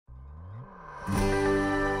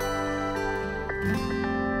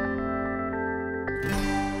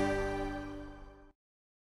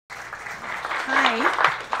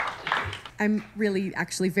I'm really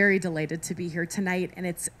actually very delighted to be here tonight, and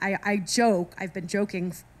I've been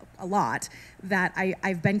joking a lot that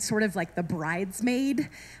I've been sort of like the bridesmaid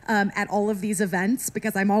at all of these events,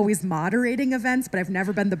 because I'm always moderating events, but I've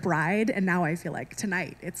never been the bride, and now I feel like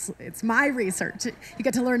tonight it's my research. You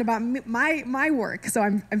get to learn about my work, so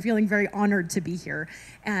I'm feeling very honored to be here,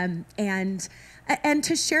 and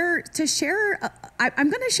to share. I'm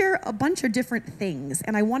going to share a bunch of different things,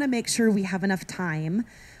 and I want to make sure we have enough time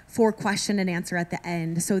for question and answer at the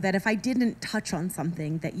end, so that if I didn't touch on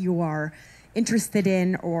something that you are interested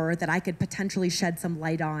in or that I could potentially shed some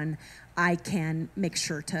light on, I can make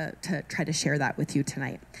sure to try to share that with you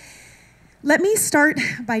tonight. Let me start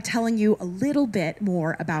by telling you a little bit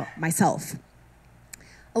more about myself.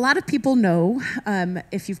 A lot of people know,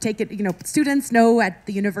 if you've taken, students know at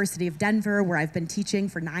the University of Denver, where I've been teaching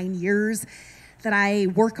for 9 years, that I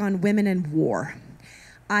work on women and war.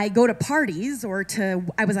 I go to parties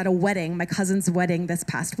I was at a wedding, my cousin's wedding this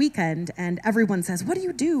past weekend, and everyone says, "What do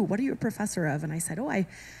you do? What are you a professor of?" And I said, I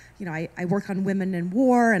work on women in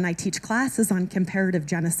war, and I teach classes on comparative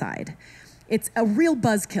genocide. It's a real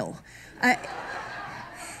buzzkill.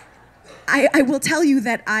 I will tell you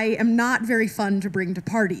that I am not very fun to bring to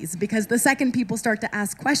parties, because the second people start to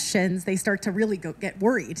ask questions, they start to really get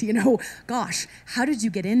worried. Gosh, how did you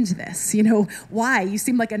get into this? Why? You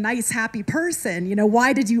seem like a nice, happy person.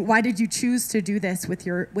 Why did you choose to do this with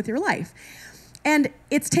your life? And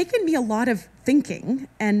it's taken me a lot of thinking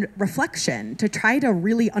and reflection to try to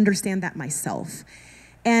really understand that myself.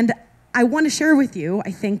 And I want to share with you,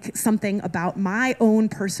 I think, something about my own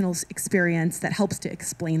personal experience that helps to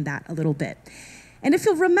explain that a little bit. And if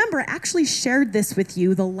you'll remember, I actually shared this with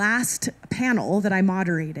you the last panel that I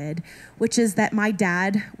moderated, which is that my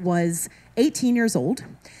dad was 18 years old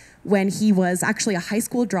when he was actually a high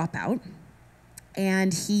school dropout,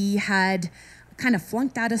 and he had kind of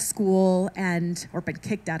flunked out of school or been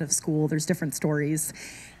kicked out of school. There's different stories.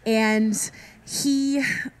 And he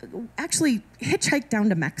actually hitchhiked down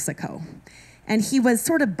to Mexico. And he was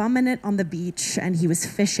sort of bumming it on the beach, and he was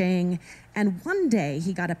fishing. And one day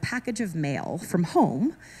he got a package of mail from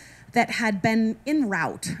home that had been en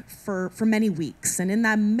route for many weeks. And in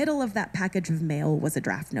the middle of that package of mail was a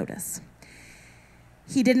draft notice.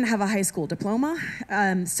 He didn't have a high school diploma,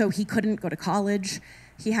 so he couldn't go to college.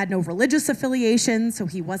 He had no religious affiliation, so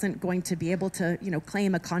he wasn't going to be able to,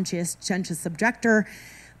 claim a conscientious objector.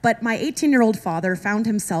 But my 18-year-old father found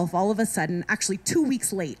himself all of a sudden actually 2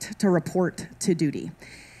 weeks late to report to duty.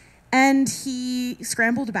 And he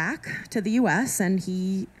scrambled back to the US, and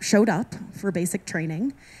he showed up for basic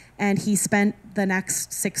training. And he spent the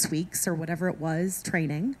next 6 weeks or whatever it was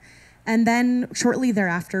training. And then shortly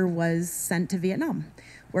thereafter was sent to Vietnam,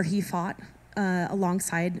 where he fought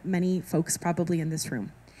alongside many folks probably in this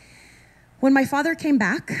room. When my father came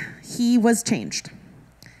back, he was changed.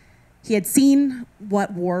 He had seen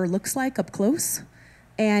what war looks like up close,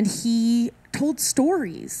 and he told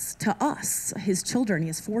stories to us, his children. He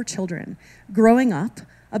has 4 children, growing up,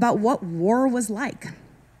 about what war was like.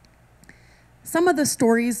 Some of the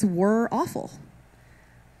stories were awful.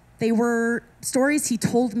 They were stories he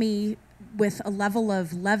told me with a level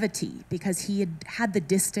of levity, because he had the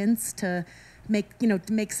distance to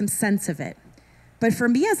make some sense of it. But for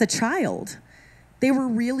me as a child, they were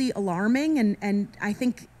really alarming, and I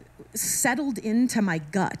think settled into my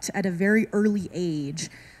gut at a very early age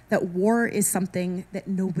that war is something that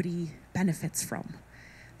nobody benefits from,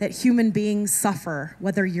 that human beings suffer,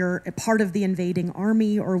 whether you're a part of the invading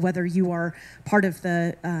army or whether you are part of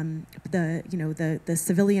the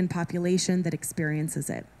civilian population that experiences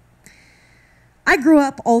it. I grew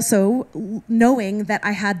up also knowing that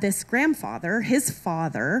I had this grandfather, his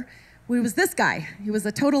father, who was this guy. He was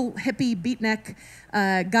a total hippie beatnik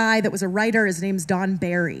guy that was a writer. His name's Don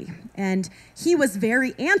Barry. And he was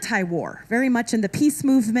very anti-war, very much in the peace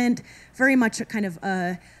movement, very much a kind of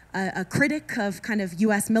a critic of kind of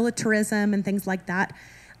US militarism and things like that.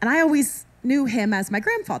 And I always knew him as my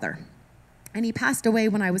grandfather. And he passed away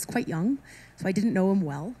when I was quite young, so I didn't know him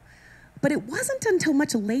well. But it wasn't until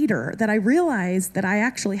much later that I realized that I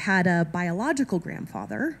actually had a biological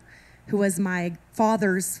grandfather, who was my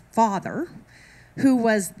father's father, who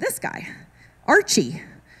was this guy, Archie,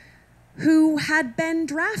 who had been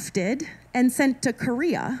drafted and sent to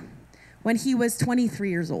Korea when he was 23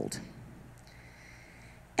 years old.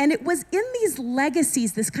 And it was in these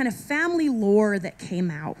legacies, this kind of family lore that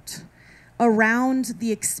came out around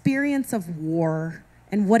the experience of war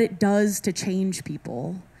and what it does to change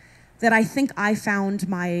people, that I think I found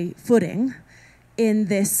my footing in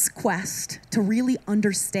this quest to really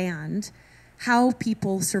understand how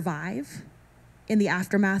people survive in the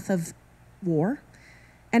aftermath of war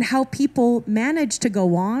and how people manage to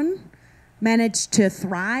go on, manage to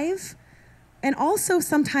thrive, and also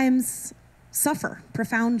sometimes suffer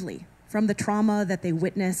profoundly from the trauma that they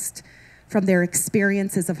witnessed, from their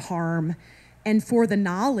experiences of harm, and for the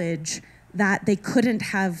knowledge that they couldn't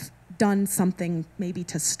have done something maybe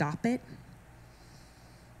to stop it.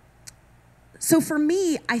 So for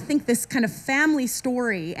me, I think this kind of family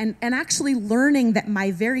story and actually learning that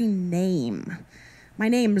my very name, my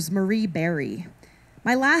name is Marie Berry.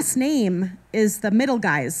 My last name is the middle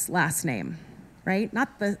guy's last name, right?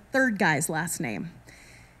 Not the third guy's last name.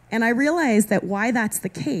 And I realized that why that's the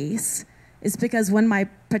case is because when my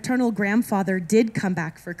paternal grandfather did come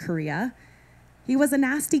back for Korea, he was a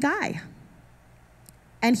nasty guy.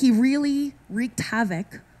 And he really wreaked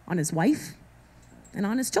havoc on his wife and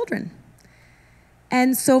on his children.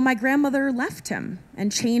 And so my grandmother left him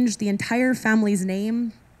and changed the entire family's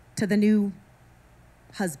name to the new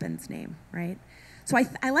husband's name, right? So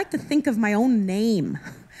I like to think of my own name,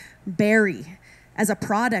 Berry, as a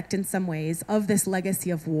product in some ways of this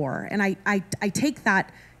legacy of war. And I take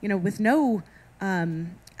that, with no,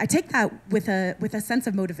 I take that with a sense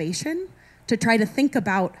of motivation to try to think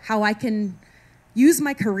about how I can use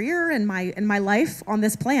my career and my life on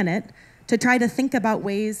this planet to try to think about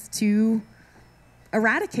ways to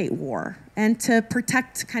eradicate war and to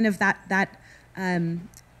protect kind of that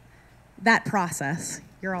process.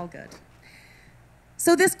 You're all good.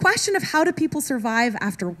 So this question of how do people survive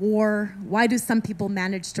after war, why do some people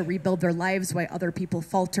manage to rebuild their lives, why other people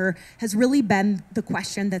falter, has really been the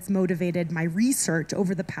question that's motivated my research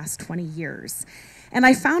over the past 20 years. And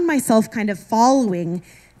I found myself kind of following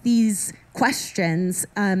these questions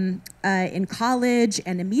in college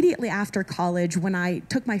and immediately after college when I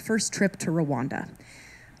took my first trip to Rwanda.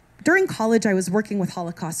 During college, I was working with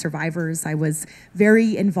Holocaust survivors. I was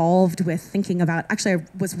very involved with thinking about, actually, I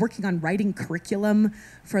was working on writing curriculum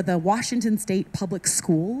for the Washington State Public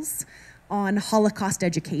Schools on Holocaust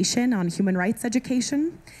education, on human rights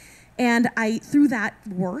education. And I, through that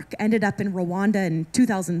work, ended up in Rwanda in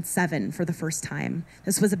 2007 for the first time.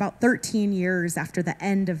 This was about 13 years after the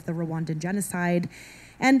end of the Rwandan genocide.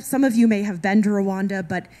 And some of you may have been to Rwanda,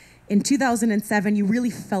 but in 2007, you really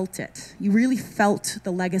felt it. You really felt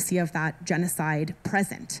the legacy of that genocide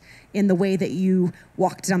present in the way that you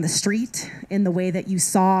walked down the street, in the way that you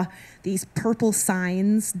saw these purple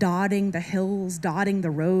signs dotting the hills, dotting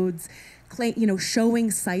the roads, showing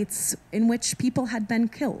sites in which people had been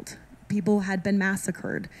killed. People had been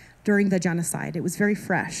massacred during the genocide. It was very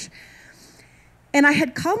fresh. And I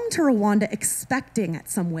had come to Rwanda expecting, at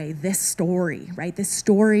some way, this story, right? This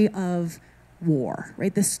story of war,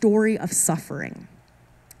 right? This story of suffering.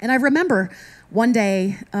 And I remember one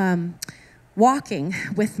day walking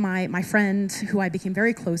with my friend, who I became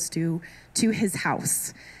very close to his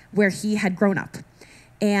house, where he had grown up.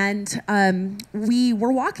 And we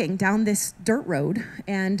were walking down this dirt road,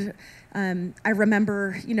 and I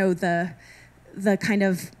remember, the kind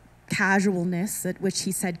of casualness at which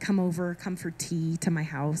he said, come for tea to my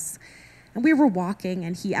house. And we were walking,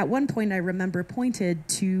 and he, at one point, I remember, pointed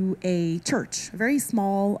to a church, a very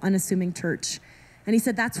small, unassuming church. And he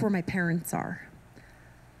said, that's where my parents are.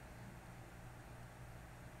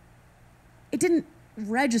 It didn't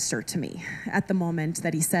register to me at the moment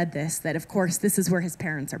that he said this, that of course, this is where his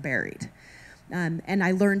parents are buried. And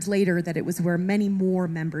I learned later that it was where many more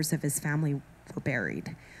members of his family were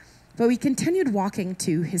buried. But we continued walking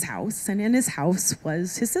to his house, and in his house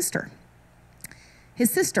was his sister. His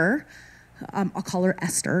sister, I'll call her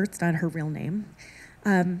Esther, it's not her real name,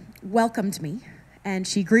 welcomed me, and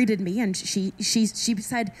she greeted me, and she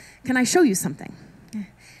said, can I show you something?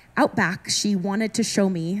 Out back, she wanted to show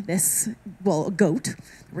me this, a goat.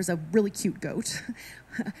 There was a really cute goat,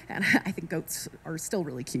 and I think goats are still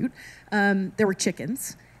really cute. There were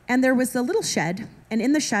chickens, and there was a little shed, and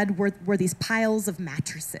in the shed were these piles of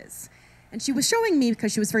mattresses. And she was showing me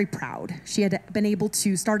because she was very proud. She had been able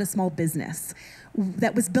to start a small business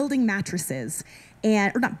that was building mattresses,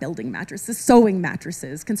 or not building mattresses, sewing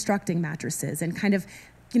mattresses, constructing mattresses, and kind of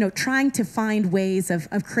trying to find ways of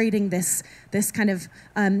creating this kind of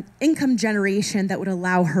income generation that would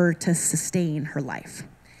allow her to sustain her life.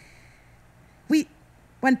 We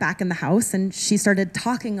went back in the house, and she started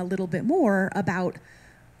talking a little bit more about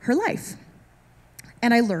her life.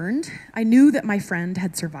 And I knew that my friend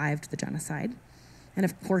had survived the genocide. And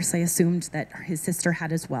of course, I assumed that his sister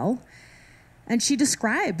had as well. And she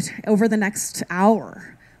described over the next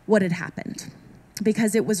hour what had happened,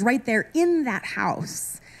 because it was right there in that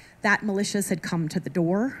house that militias had come to the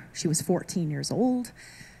door. She was 14 years old.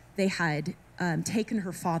 They had taken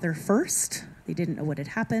her father first. They didn't know what had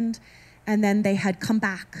happened. And then they had come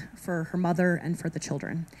back for her mother and for the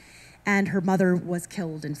children. And her mother was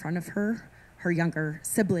killed in front of her. Her younger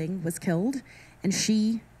sibling was killed, and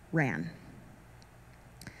she ran.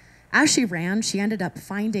 As she ran, she ended up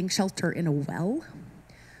finding shelter in a well,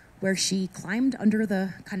 where she climbed under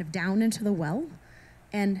the, kind of down into the well,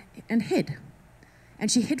 and hid.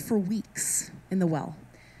 And she hid for weeks in the well.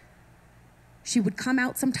 She would come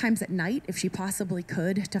out sometimes at night, if she possibly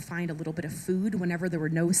could, to find a little bit of food whenever there were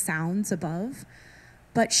no sounds above.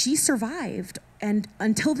 But she survived, and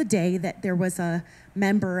until the day that there was a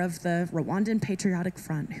member of the Rwandan Patriotic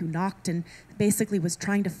Front who knocked and basically was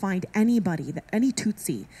trying to find anybody, any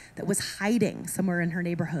Tutsi that was hiding somewhere in her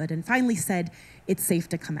neighborhood, and finally said, it's safe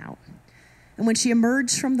to come out. And when she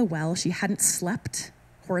emerged from the well, she hadn't slept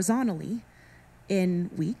horizontally in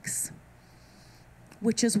weeks,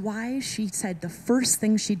 which is why she said the first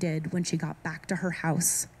thing she did when she got back to her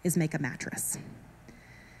house is make a mattress.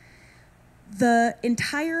 The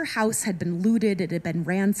entire house had been looted, it had been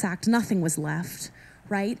ransacked, nothing was left,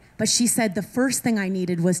 right? But she said the first thing I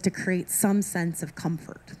needed was to create some sense of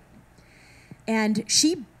comfort. And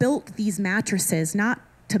she built these mattresses not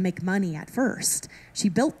to make money at first. She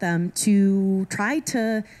built them to try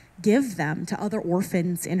to give them to other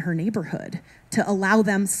orphans in her neighborhood, to allow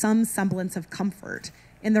them some semblance of comfort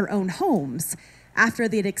in their own homes after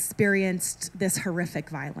they'd experienced this horrific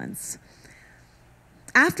violence.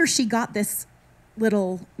 After she got this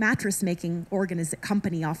little mattress making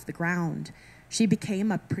company off the ground, she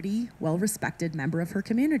became a pretty well-respected member of her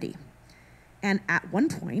community. And at one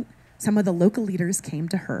point, some of the local leaders came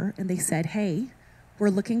to her and they said, hey, we're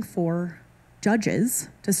looking for judges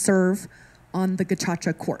to serve on the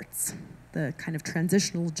Gacaca courts, the kind of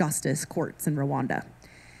transitional justice courts in Rwanda.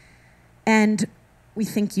 And we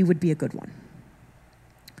think you would be a good one.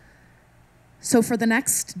 So for the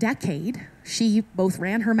next decade, she both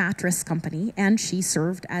ran her mattress company and she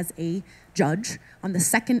served as a judge on the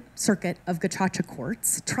Second Circuit of Gacaca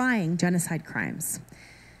courts, trying genocide crimes.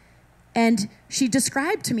 And she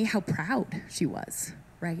described to me how proud she was,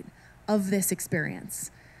 right, of this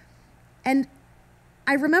experience. And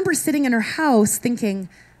I remember sitting in her house thinking,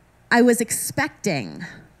 I was expecting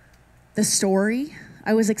the story.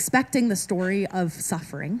 I was expecting the story of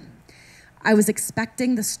suffering. I was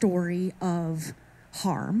expecting the story of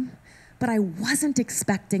harm, but I wasn't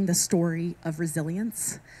expecting the story of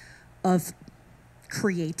resilience, of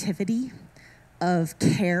creativity, of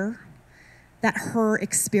care that her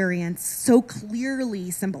experience so clearly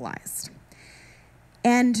symbolized.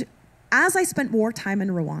 And as I spent more time in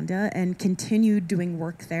Rwanda and continued doing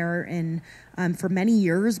work there for many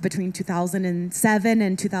years, between 2007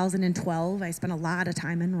 and 2012, I spent a lot of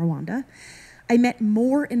time in Rwanda, I met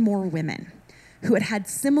more and more women who had had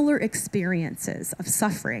similar experiences of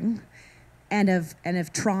suffering and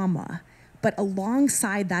of trauma, but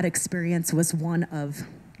alongside that experience was one of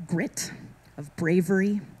grit, of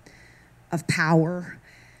bravery, of power.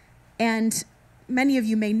 And many of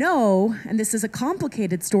you may know, and this is a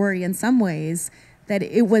complicated story in some ways, that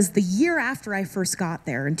it was the year after I first got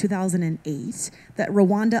there, in 2008, that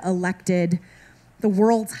Rwanda elected the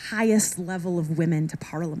world's highest level of women to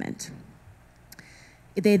parliament.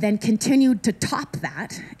 They then continued to top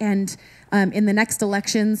that, and in the next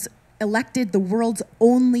elections, elected the world's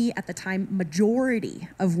only, at the time, majority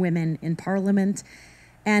of women in parliament.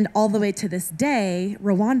 And all the way to this day,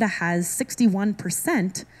 Rwanda has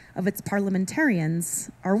 61% of its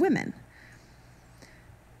parliamentarians are women.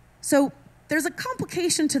 So there's a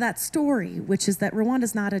complication to that story, which is that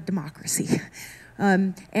Rwanda's not a democracy.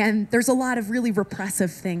 And there's a lot of really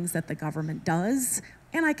repressive things that the government does,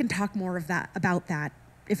 and I can talk more about that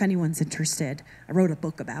if anyone's interested. I wrote a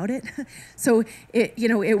book about it. So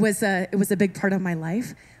it was a big part of my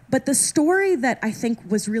life. But the story that I think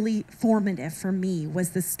was really formative for me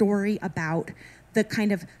was the story about the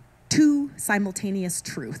kind of two simultaneous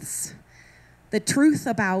truths. The truth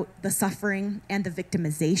about the suffering and the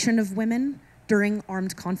victimization of women during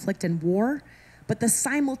armed conflict and war, but the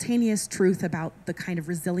simultaneous truth about the kind of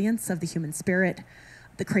resilience of the human spirit,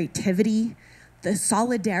 the creativity, the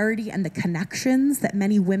solidarity and the connections that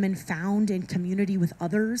many women found in community with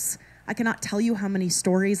others. I cannot tell you how many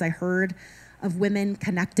stories I heard of women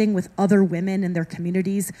connecting with other women in their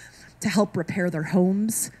communities to help repair their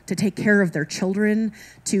homes, to take care of their children,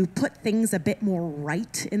 to put things a bit more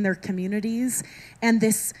right in their communities, and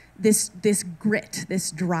this grit, this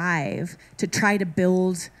drive to try to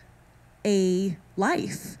build a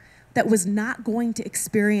life that was not going to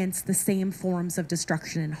experience the same forms of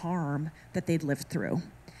destruction and harm that they'd lived through.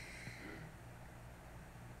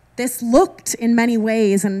 this looked in many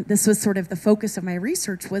ways, and this was sort of the focus of my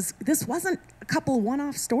research, was this wasn't a couple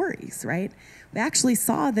one-off stories, right? We actually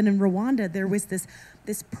saw that in Rwanda there was this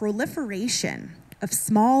proliferation of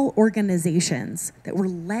small organizations that were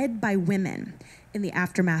led by women in the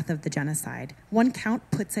aftermath of the genocide. One count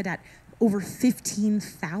puts it at over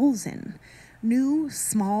 15,000 new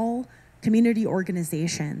small community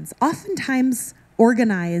organizations, oftentimes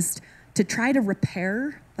organized to try to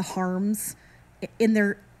repair the harms in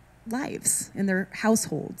their lives, in their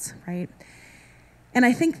households, right? And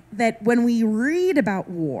I think that when we read about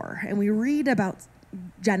war and we read about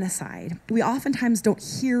genocide, we oftentimes don't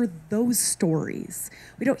hear those stories.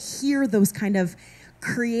 We don't hear those kind of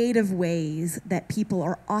creative ways that people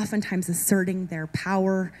are oftentimes asserting their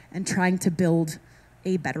power and trying to build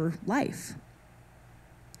a better life.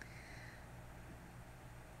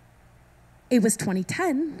 It was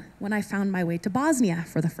 2010 when I found my way to Bosnia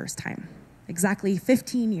for the first time, exactly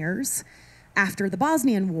 15 years after the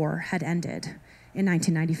Bosnian War had ended in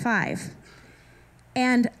 1995.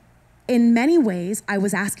 And in many ways, I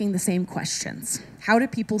was asking the same questions. How do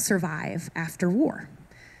people survive after war?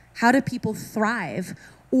 How do people thrive,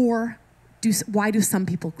 or why do some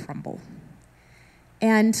people crumble?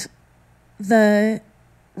 And the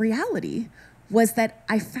reality was that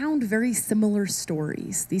I found very similar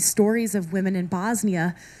stories, these stories of women in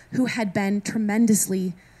Bosnia who had been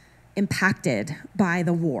tremendously impacted by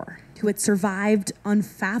the war, who had survived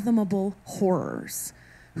unfathomable horrors,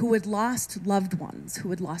 who had lost loved ones, who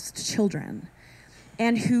had lost children,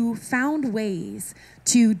 and who found ways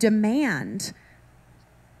to demand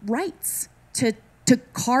rights, to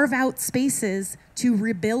carve out spaces to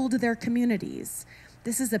rebuild their communities.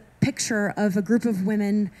 This is a picture of a group of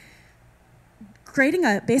women creating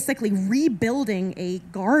basically rebuilding a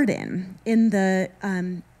garden in the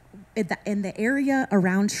area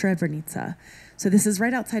around Srebrenica. So this is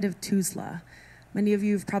right outside of Tuzla. Many of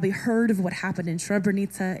you have probably heard of what happened in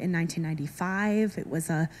Srebrenica in 1995. It was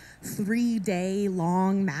a 3-day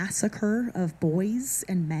long massacre of boys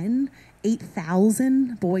and men,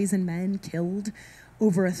 8,000 boys and men killed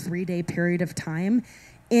over a 3-day period of time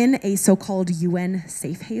in a so-called UN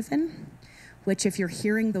safe haven, which, if you're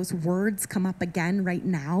hearing those words come up again right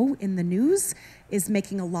now in the news, is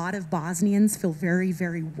making a lot of Bosnians feel very,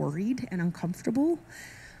 very worried and uncomfortable.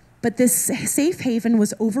 But this safe haven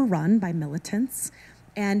was overrun by militants,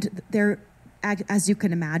 and there, as you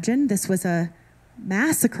can imagine, this was a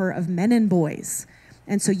massacre of men and boys.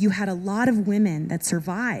 And so you had a lot of women that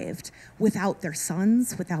survived without their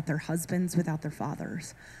sons, without their husbands, without their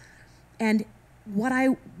fathers. And what I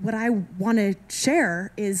want to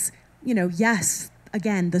share is, yes,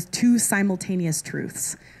 again, the two simultaneous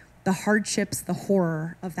truths, the hardships, the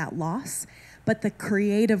horror of that loss, but the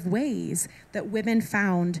creative ways that women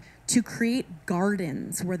found to create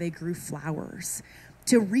gardens where they grew flowers,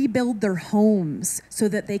 to rebuild their homes so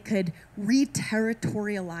that they could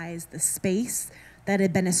re-territorialize the space that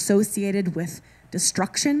had been associated with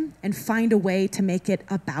destruction and find a way to make it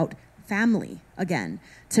about family again,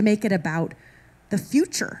 to make it about the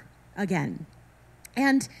future again,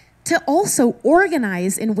 and to also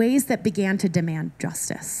organize in ways that began to demand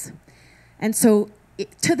justice. And so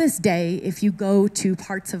to this day, if you go to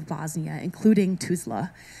parts of Bosnia, including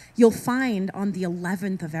Tuzla, you'll find on the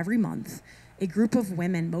 11th of every month a group of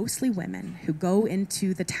women, mostly women, who go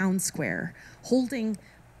into the town square holding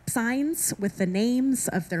signs with the names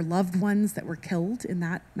of their loved ones that were killed in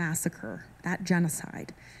that massacre, that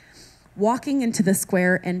genocide, walking into the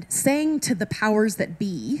square and saying to the powers that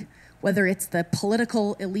be, whether it's the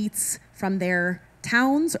political elites from their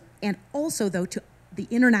towns, and also, though, to the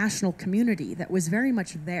international community that was very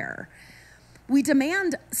much there, we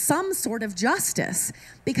demand some sort of justice,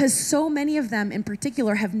 because so many of them in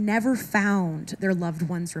particular have never found their loved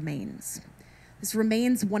ones' remains. This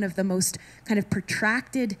remains one of the most kind of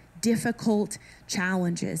protracted, difficult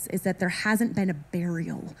challenges, is that there hasn't been a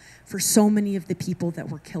burial for so many of the people that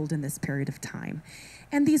were killed in this period of time.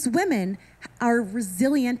 And these women are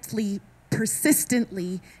resiliently,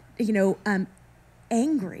 persistently,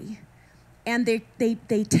 angry. And they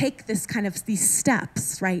take this kind of these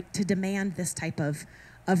steps, right, to demand this type of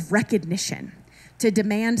recognition, to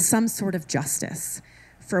demand some sort of justice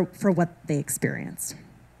for what they experienced.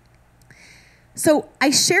 So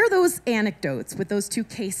I share those anecdotes with those two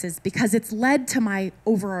cases because it's led to my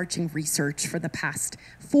overarching research for the past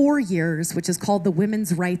 4 years, which is called the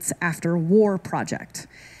Women's Rights After War Project.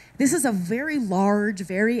 This is a very large,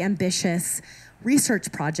 very ambitious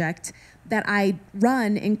research project that I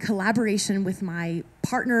run in collaboration with my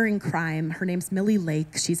partner in crime. Her name's Milli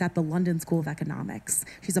Lake. She's at the London School of Economics.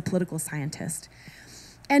 She's a political scientist.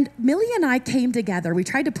 And Milli and I came together, we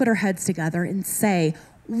tried to put our heads together and say,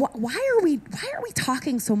 why are we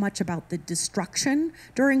talking so much about the destruction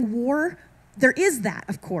during war? There is that,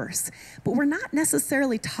 of course, but we're not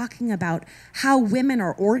necessarily talking about how women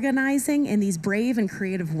are organizing in these brave and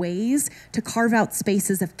creative ways to carve out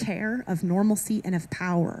spaces of care, of normalcy, and of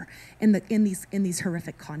power in these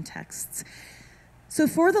horrific contexts. So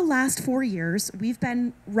for the last 4 years, we've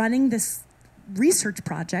been running this research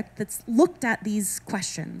project that's looked at these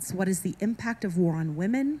questions. What is the impact of war on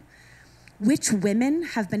women? Which women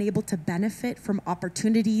have been able to benefit from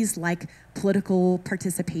opportunities like political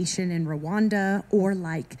participation in Rwanda, or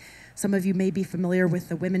like some of you may be familiar with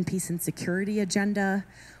the Women, Peace, and Security agenda,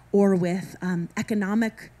 or with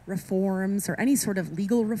economic reforms or any sort of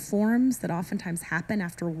legal reforms that oftentimes happen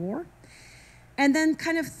after war. And then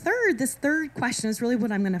kind of this third question is really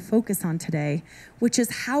what I'm going to focus on today, which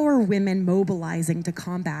is how are women mobilizing to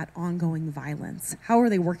combat ongoing violence? How are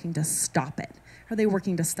they working to stop it? How are they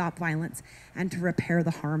working to stop violence and to repair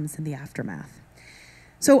the harms in the aftermath?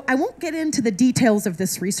 So I won't get into the details of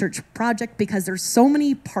this research project because there's so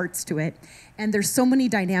many parts to it and there's so many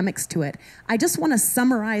dynamics to it. I just want to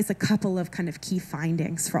summarize a couple of kind of key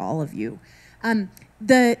findings for all of you.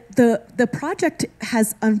 The project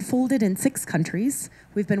has unfolded in 6 countries.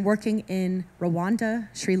 We've been working in Rwanda,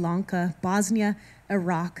 Sri Lanka, Bosnia,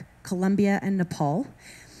 Iraq, Colombia, and Nepal.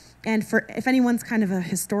 And if anyone's kind of a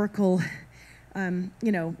historical,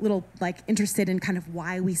 little like interested in kind of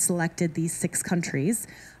why we selected these 6 countries,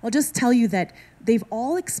 I'll just tell you that they've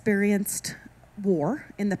all experienced war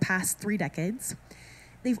in the past 3 decades.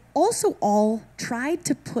 They've also all tried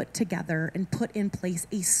to put together and put in place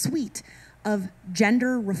a suite of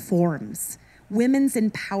gender reforms, women's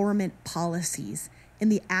empowerment policies in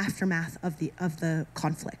the aftermath of the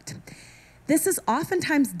conflict. This is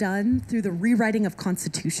oftentimes done through the rewriting of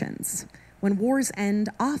constitutions. When wars end,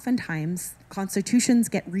 oftentimes constitutions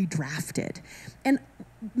get redrafted. And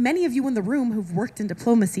many of you in the room who've worked in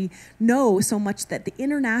diplomacy know so much that the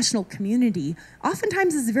international community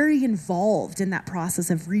oftentimes is very involved in that process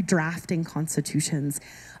of redrafting constitutions,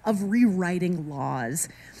 of rewriting laws.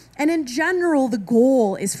 And in general, the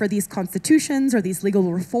goal is for these constitutions or these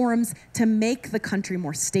legal reforms to make the country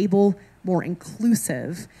more stable, more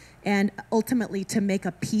inclusive, and ultimately to make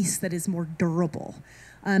a peace that is more durable.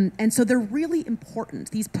 And so they're really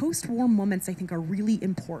important. These post-war moments, I think, are really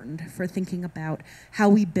important for thinking about how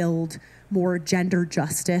we build more gender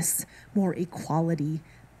justice, more equality,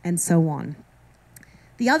 and so on.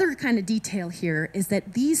 The other kind of detail here is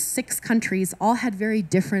that these 6 countries all had very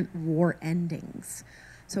different war endings.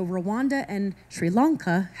 So Rwanda and Sri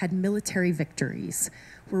Lanka had military victories,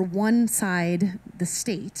 where one side, the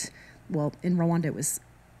state, well, in Rwanda it was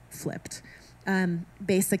flipped,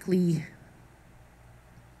 basically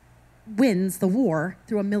wins the war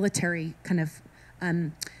through a military kind of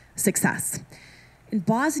success. In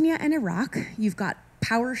Bosnia and Iraq, you've got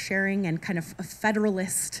power sharing and kind of a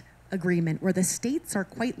federalist agreement where the states are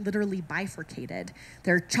quite literally bifurcated.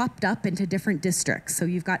 They're chopped up into different districts. So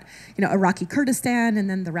you've got, Iraqi Kurdistan and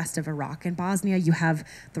then the rest of Iraq. In Bosnia, you have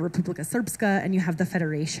the Republika Srpska and you have the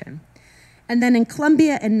Federation. And then in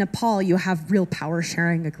Colombia and Nepal, you have real power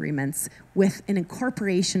sharing agreements with an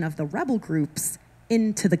incorporation of the rebel groups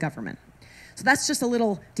into the government. So that's just a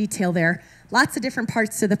little detail there. Lots of different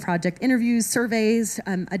parts to the project: interviews, surveys,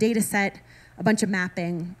 a data set, a bunch of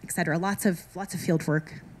mapping, et cetera. Lots of field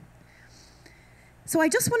work. So I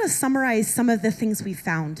just want to summarize some of the things we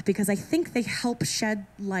found because I think they help shed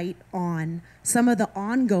light on some of the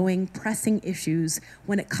ongoing pressing issues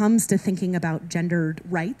when it comes to thinking about gendered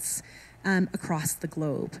rights across the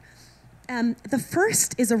globe. The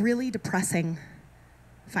first is a really depressing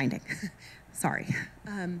finding. Sorry.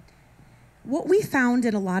 What we found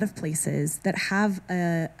in a lot of places that have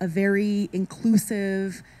a very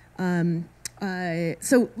inclusive,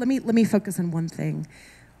 so let me focus on one thing.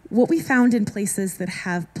 What we found in places that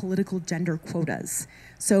have political gender quotas.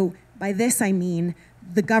 So by this I mean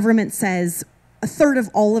the government says 1/3 of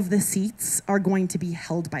all of the seats are going to be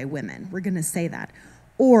held by women. We're going to say that.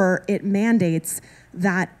 Or it mandates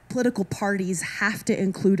that political parties have to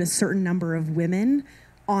include a certain number of women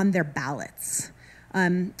on their ballots.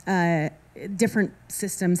 Different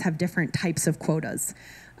systems have different types of quotas.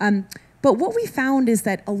 But what we found is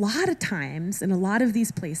that a lot of times, in a lot of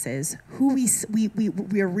these places,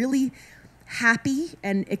 we are really happy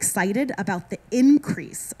and excited about the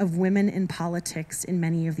increase of women in politics in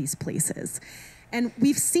many of these places. And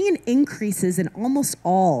we've seen increases in almost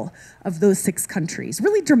all of those 6 countries,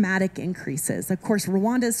 really dramatic increases. Of course,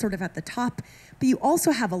 Rwanda is sort of at the top, but you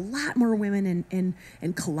also have a lot more women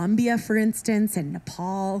in Colombia, for instance, and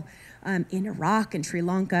Nepal. in Iraq and Sri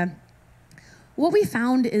Lanka. What we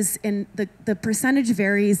found is the percentage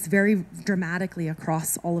varies very dramatically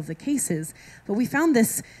across all of the cases, but we found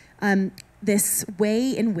this, this way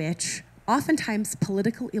in which oftentimes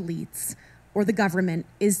political elites or the government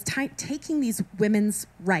is taking these women's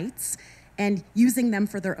rights and using them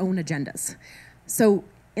for their own agendas. So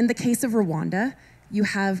in the case of Rwanda, you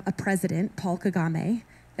have a president, Paul Kagame,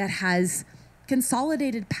 that has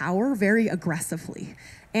consolidated power very aggressively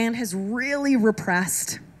and has really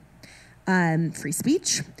repressed free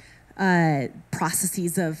speech,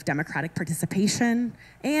 processes of democratic participation,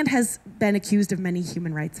 and has been accused of many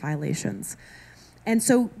human rights violations. And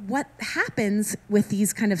so what happens with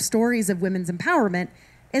these kind of stories of women's empowerment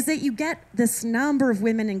is that you get this number of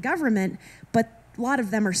women in government, but a lot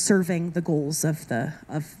of them are serving the goals of the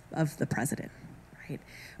president, right?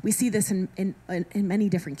 We see this in many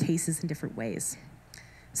different cases in different ways.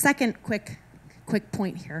 Second quick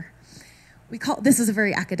point here. This is a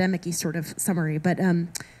very academic-y sort of summary, but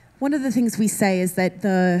one of the things we say is that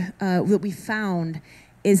what we found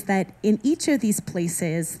is that in each of these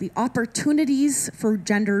places, the opportunities for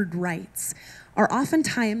gendered rights are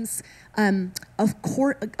oftentimes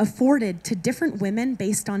afforded to different women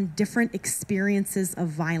based on different experiences of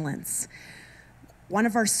violence. One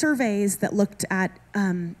of our surveys that looked at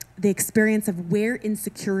the experience of where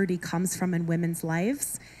insecurity comes from in women's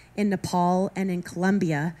lives in Nepal and in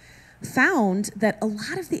Colombia found that a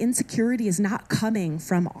lot of the insecurity is not coming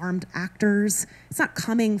from armed actors. It's not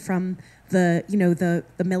coming from the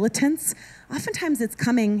militants. Oftentimes it's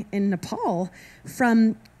coming in Nepal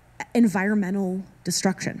from environmental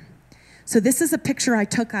destruction. So this is a picture I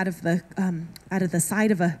took out of the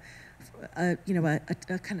side of a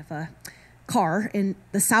kind of a car in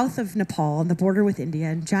the south of Nepal on the border with India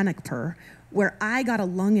in Janakpur, where I got a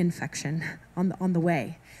lung infection on the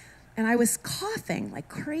way. And I was coughing like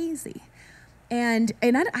crazy. And I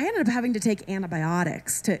ended up having to take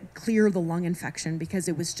antibiotics to clear the lung infection because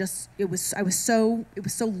it was so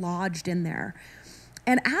lodged in there.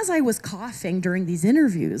 And as I was coughing during these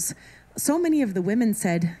interviews, so many of the women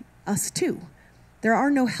said, us too. There are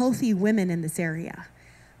no healthy women in this area.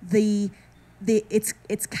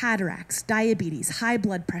 It's cataracts, diabetes, high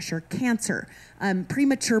blood pressure, cancer,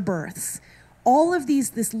 premature births. All of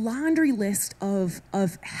this laundry list of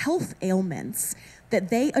health ailments that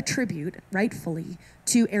they attribute, rightfully,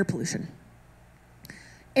 to air pollution.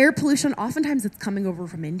 Air pollution, oftentimes it's coming over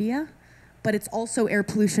from India, but it's also air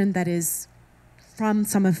pollution that is from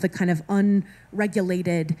some of the kind of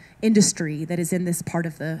unregulated industry that is in this part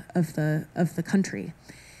of the country.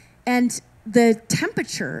 And the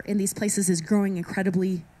temperature in these places is growing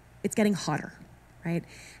incredibly, it's getting hotter, right?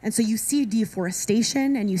 And so you see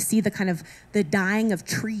deforestation and you see the dying of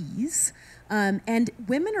trees. And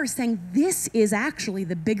women are saying this is actually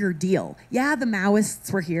the bigger deal. Yeah, the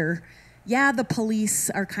Maoists were here. Yeah, the police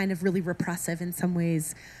are kind of really repressive in some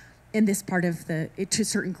ways in this part of to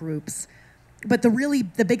certain groups. But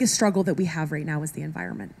the biggest struggle that we have right now is the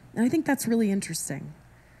environment. And I think that's really interesting.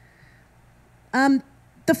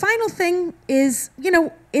 The final thing is,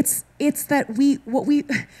 it's that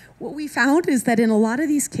what we found is that in a lot of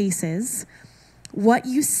these cases, what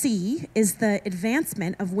you see is the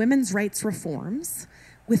advancement of women's rights reforms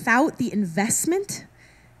without the investment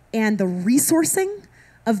and the resourcing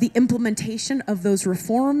of the implementation of those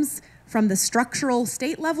reforms from the structural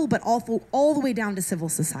state level, but all the way down to civil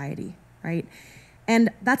society, right? And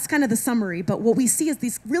that's kind of the summary, but what we see is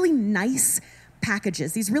these really nice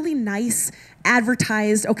packages, these really nice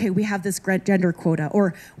advertised, okay, we have this gender quota,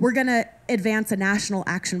 or we're gonna advance a national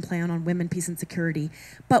action plan on women, peace, and security,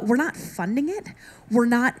 but we're not funding it. We're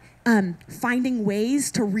not finding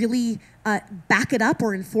ways to really back it up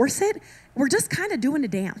or enforce it. We're just kind of doing a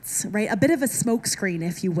dance, right? A bit of a smokescreen,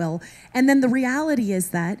 if you will. And then the reality is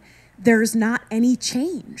that there's not any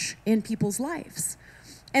change in people's lives.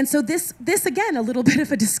 And so this again, a little bit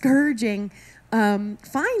of a discouraging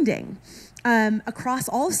finding across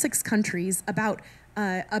all 6 countries about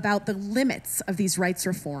the limits of these rights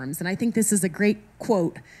reforms. And I think this is a great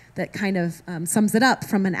quote that kind of sums it up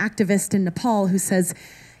from an activist in Nepal who says,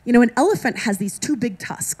 an elephant has these 2 big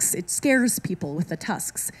tusks. It scares people with the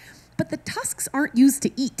tusks. But the tusks aren't used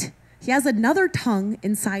to eat. He has another tongue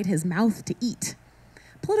inside his mouth to eat.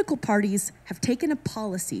 Political parties have taken a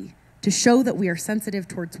policy to show that we are sensitive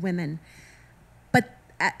towards women. But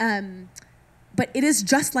it is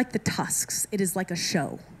just like the tusks. It is like a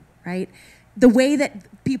show, right? The way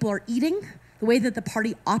that people are eating, the way that the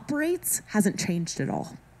party operates hasn't changed at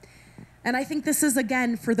all. And I think this is,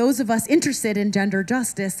 again, for those of us interested in gender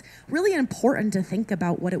justice, really important to think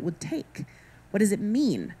about what it would take. What does it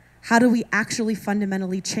mean How do we actually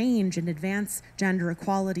fundamentally change and advance gender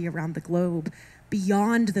equality around the globe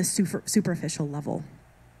beyond the superficial level?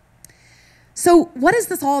 So what does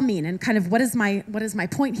this all mean, and kind of what is my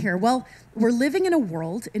point here? Well, we're living in a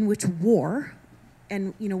world in which war,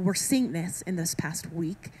 and we're seeing this in this past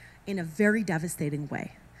week in a very devastating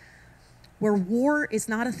way, where war is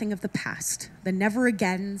not a thing of the past. The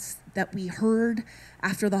never-agains that we heard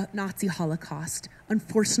after the Nazi Holocaust,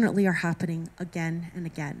 unfortunately, are happening again and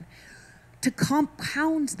again. To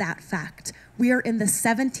compound that fact, we are in the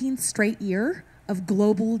 17th straight year of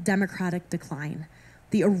global democratic decline.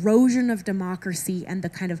 The erosion of democracy and the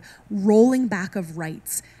kind of rolling back of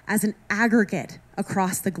rights as an aggregate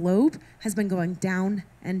across the globe has been going down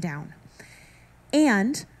and down.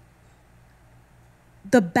 And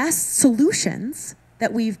the best solutions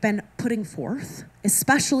that we've been putting forth,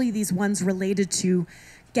 especially these ones related to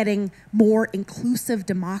getting more inclusive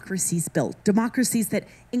democracies built, democracies that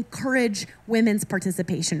encourage women's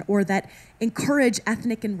participation or that encourage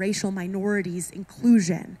ethnic and racial minorities'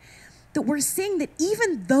 inclusion, that we're seeing that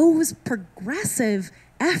even those progressive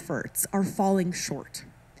efforts are falling short.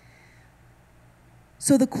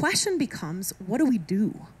 So the question becomes, what do we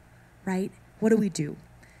do, right? What do we do?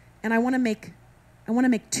 And I want to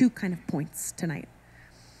make two kind of points tonight.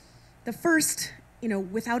 The first,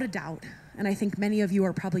 without a doubt, and I think many of you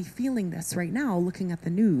are probably feeling this right now looking at the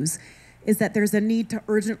news, is that there's a need to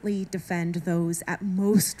urgently defend those at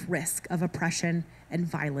most risk of oppression and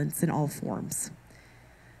violence in all forms.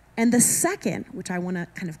 And the second, which I want to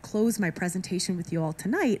kind of close my presentation with you all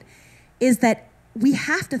tonight, is that we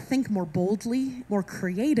have to think more boldly, more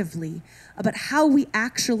creatively about how we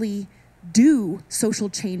actually do social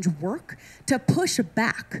change work to push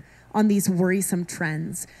back on these worrisome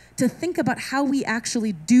trends, to think about how we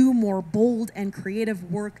actually do more bold and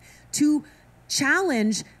creative work to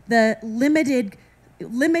challenge the limited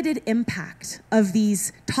impact of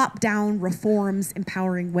these top-down reforms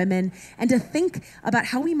empowering women, and to think about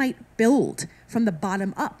how we might build from the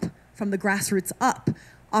bottom up, from the grassroots up,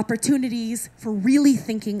 opportunities for really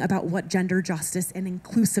thinking about what gender justice and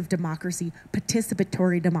inclusive democracy,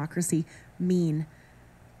 participatory democracy mean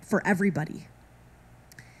for everybody.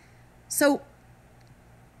 So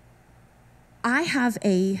I have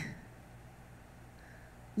a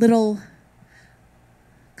little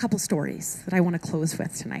couple stories that I want to close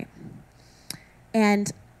with tonight.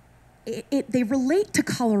 And they relate to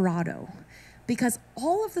Colorado, because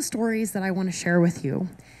all of the stories that I want to share with you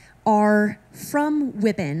are from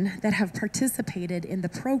women that have participated in the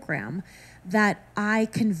program that I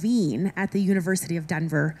convene at the University of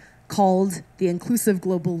Denver called the Inclusive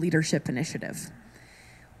Global Leadership Initiative.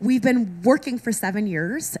 We've been working for 7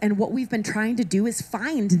 years, and what we've been trying to do is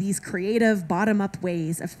find these creative, bottom-up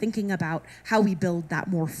ways of thinking about how we build that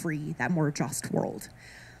more free, that more just world.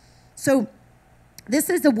 So this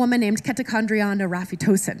is a woman named Ketakandriana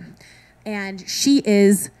Rafitosin, and she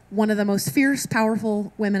is one of the most fierce,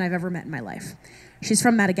 powerful women I've ever met in my life. She's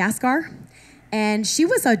from Madagascar, and she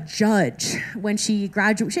was a judge when she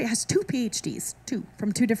graduated. She has 2 PhDs,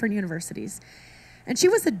 from 2 different universities. And she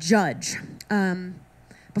was a judge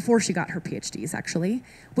before she got her PhDs, actually,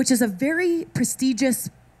 which is a very prestigious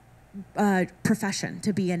profession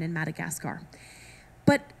to be in Madagascar.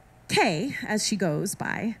 But Kay, as she goes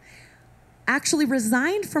by, actually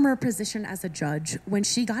resigned from her position as a judge when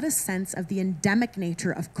she got a sense of the endemic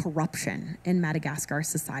nature of corruption in Madagascar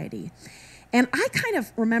society. And I kind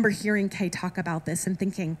of remember hearing Kay talk about this and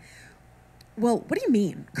thinking, well, what do you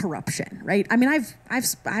mean corruption, right? I mean, I've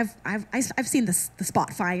seen the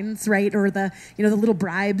spot fines, right, or the the little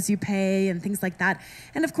bribes you pay and things like that.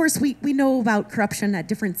 And of course, we know about corruption at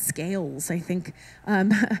different scales, I think,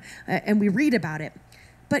 and we read about it.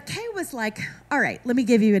 But Kay was like, all right, let me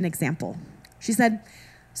give you an example. She said,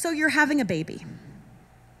 so you're having a baby.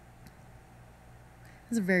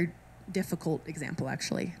 This is a very difficult example,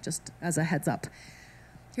 actually, just as a heads up.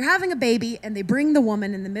 You're having a baby, and they bring the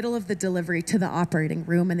woman in the middle of the delivery to the operating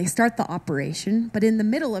room, and they start the operation. But in the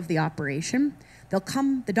middle of the operation,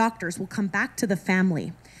 the doctors will come back to the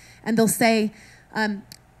family, and they'll say,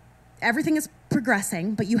 everything is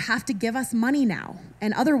progressing, but you have to give us money now,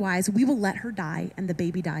 and otherwise we will let her die, and the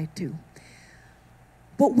baby die too.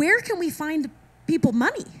 But where can we find people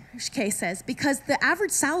money, Kay says, because the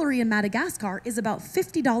average salary in Madagascar is about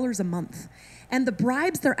 $50 a month, and the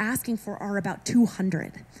bribes they're asking for are about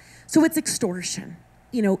 $200. So it's extortion,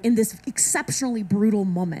 in this exceptionally brutal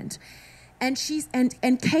moment. And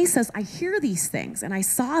Kay says, I hear these things, and I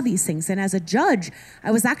saw these things, and as a judge,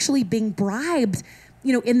 I was actually being bribed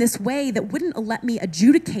in this way that wouldn't let me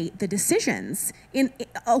adjudicate the decisions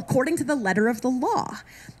according to the letter of the law,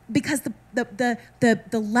 because the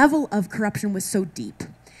level of corruption was so deep.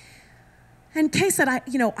 And Kay said,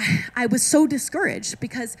 I was so discouraged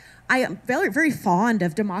because I am very, very fond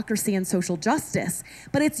of democracy and social justice,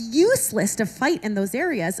 but it's useless to fight in those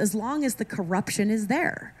areas as long as the corruption is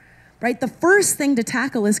there, right? The first thing to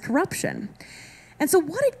tackle is corruption. And so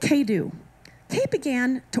what did Kay do? Kay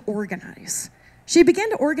began to organize. She began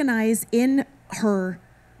to organize in her,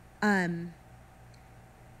 on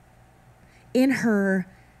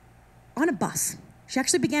a bus. She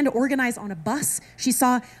actually began to organize on a bus. She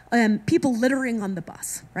saw people littering on the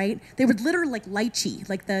bus, right? They would litter like lychee,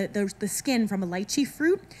 like the skin from a lychee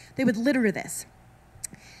fruit. They would litter this.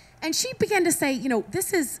 And she began to say,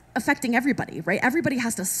 this is affecting everybody, right? Everybody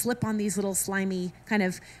has to slip on these little slimy kind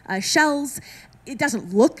of shells. It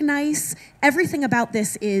doesn't look nice. Everything about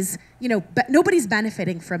this is, but nobody's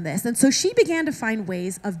benefiting from this. And so she began to find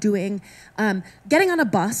ways of doing, getting on a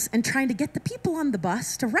bus and trying to get the people on the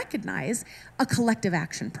bus to recognize a collective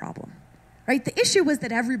action problem, right? The issue was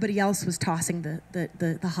that everybody else was tossing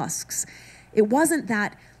the husks. It wasn't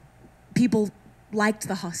that people liked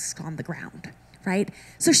the husks on the ground, right?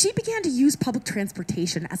 So she began to use public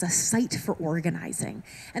transportation as a site for organizing.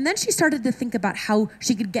 And then she started to think about how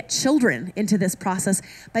she could get children into this process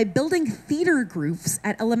by building theater groups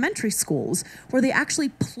at elementary schools where they actually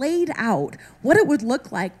played out what it would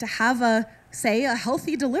look like to have a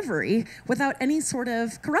healthy delivery without any sort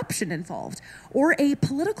of corruption involved, or a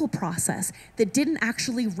political process that didn't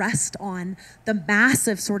actually rest on the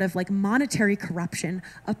massive sort of like monetary corruption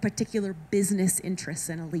of particular business interests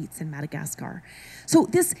and elites in Madagascar. So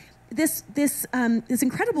this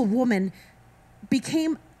incredible woman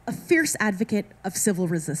became a fierce advocate of civil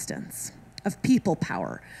resistance, of people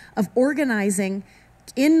power, of organizing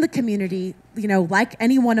in the community, like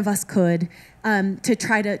any one of us could, to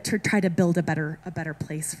try to build a better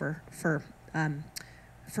place for her,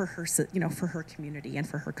 for her community and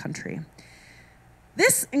for her country.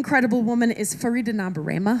 This incredible woman is Farida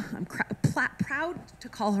Nabarema. I'm proud to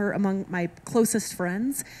call her among my closest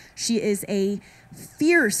friends. She is a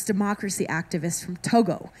fierce democracy activist from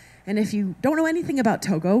Togo. And if you don't know anything about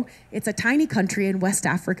Togo, it's a tiny country in West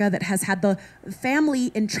Africa that has had the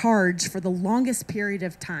family in charge for the longest period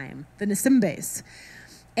of time, the Nsimbes.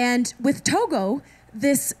 And with Togo,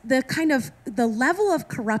 the level of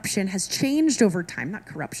corruption has changed over time. Not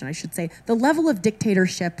corruption, I should say. The level of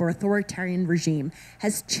dictatorship or authoritarian regime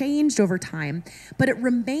has changed over time, but it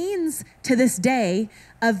remains to this day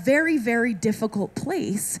a very, very difficult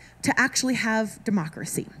place to actually have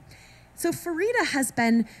democracy. So Farida has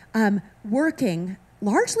been working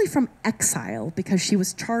largely from exile because she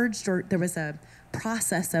was charged, or there was a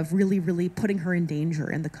process of really, really putting her in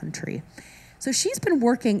danger in the country. So she's been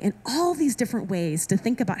working in all these different ways to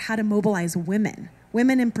think about how to mobilize women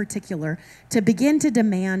in particular, to begin to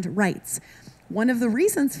demand rights. One of the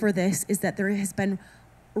reasons for this is that there has been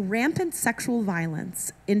rampant sexual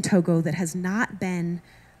violence in Togo that has not been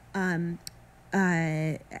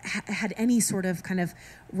had any sort of kind of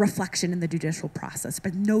reflection in the judicial process,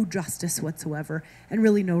 but no justice whatsoever, and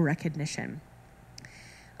really no recognition.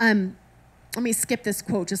 Let me skip this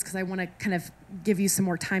quote just because I want to kind of give you some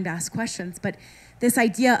more time to ask questions, but this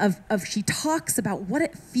idea of she talks about what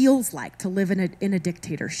it feels like to live in a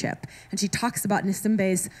dictatorship, and she talks about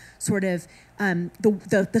Nsimbe's sort of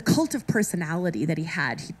the cult of personality that he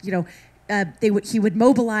had. He would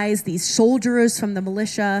mobilize these soldiers from the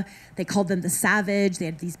militia. They called them the savage. They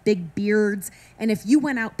had these big beards. And if you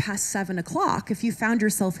went out past 7 o'clock, if you found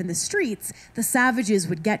yourself in the streets, the savages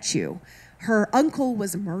would get you. Her uncle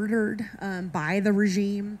was murdered by the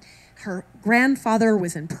regime. Her grandfather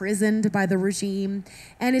was imprisoned by the regime.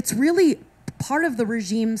 And it's really part of the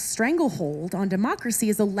regime's stranglehold on democracy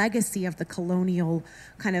is a legacy of the colonial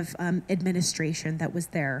kind of administration that was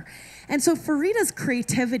there. And so Farida's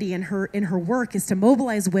creativity in her work is to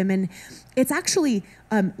mobilize women. It's actually,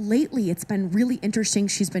 lately, it's been really interesting.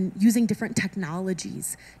 She's been using different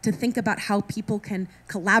technologies to think about how people can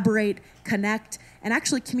collaborate, connect, and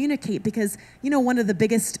actually communicate, because, one of the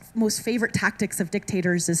biggest, most favorite tactics of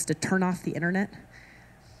dictators is to turn off the internet.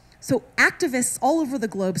 So activists all over the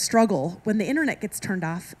globe struggle when the internet gets turned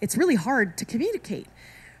off. It's really hard to communicate.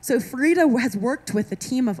 So Farida has worked with a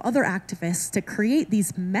team of other activists to create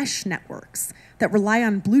these mesh networks that rely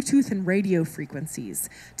on Bluetooth and radio frequencies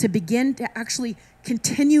to begin to actually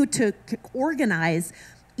continue to organize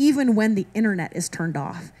even when the internet is turned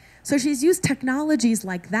off. So she's used technologies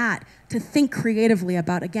like that to think creatively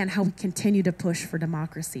about, again, how we continue to push for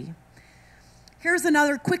democracy. Here's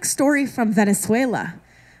another quick story from Venezuela.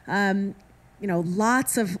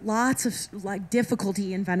 lots of like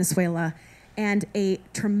difficulty in Venezuela, and a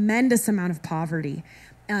tremendous amount of poverty.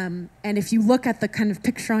 And if you look at the kind of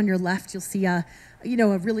picture on your left, you'll see a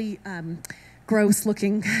really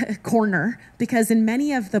gross-looking corner, because in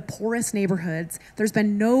many of the poorest neighborhoods, there's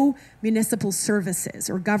been no municipal services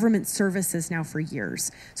or government services now for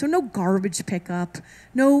years. So no garbage pickup,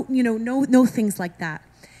 no things like that.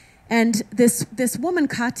 And this woman,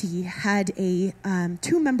 Kati, had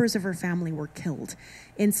 2 members of her family were killed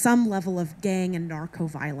in some level of gang and narco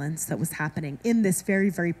violence that was happening in this very,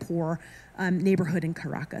 very poor neighborhood in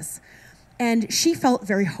Caracas. And she felt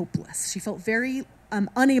very hopeless. She felt very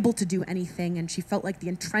unable to do anything, and she felt like the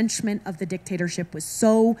entrenchment of the dictatorship was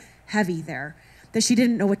so heavy there that she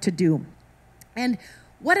didn't know what to do. And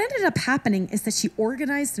what ended up happening is that she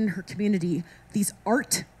organized in her community these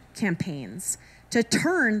art campaigns to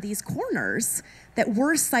turn these corners that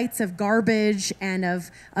were sites of garbage and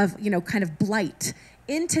of kind of blight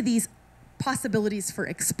into these possibilities for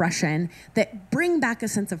expression that bring back a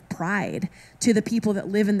sense of pride to the people that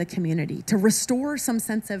live in the community, to restore some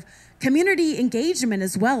sense of community engagement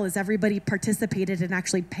as well, as everybody participated in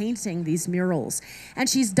actually painting these murals. And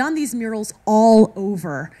she's done these murals all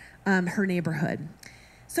over her neighborhood.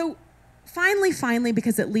 So finally,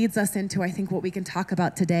 because it leads us into, I think, what we can talk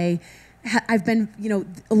about today, I've been,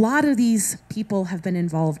 a lot of these people have been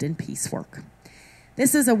involved in peace work.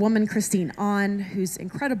 This is a woman, Christine Ahn, who's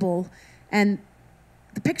incredible. And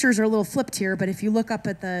the pictures are a little flipped here, but if you look up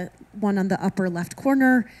at the one on the upper left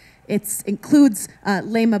corner, it includes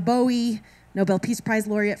Lema Bowie, Nobel Peace Prize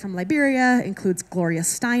laureate from Liberia, includes Gloria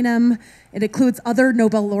Steinem. It includes other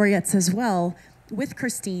Nobel laureates as well, with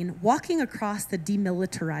Christine walking across the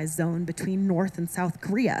demilitarized zone between North and South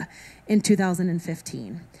Korea in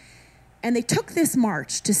 2015. And they took this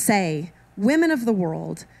march to say, women of the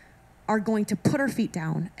world are going to put our feet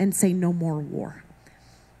down and say no more war.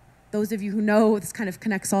 Those of you who know, this kind of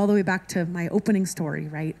connects all the way back to my opening story,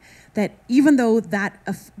 right? That even though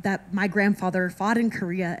that my grandfather fought in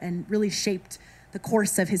Korea and really shaped the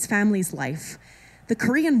course of his family's life, the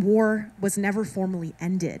Korean War was never formally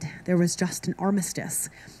ended. There was just an armistice.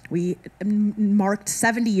 We marked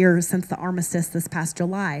 70 years since the armistice this past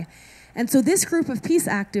July. And so this group of peace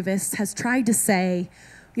activists has tried to say,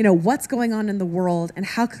 what's going on in the world and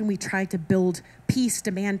how can we try to build peace,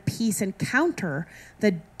 demand peace, and counter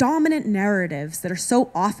the dominant narratives that are so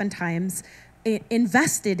oftentimes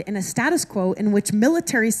invested in a status quo in which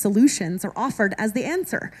military solutions are offered as the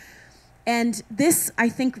answer. And this, I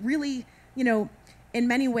think, really, in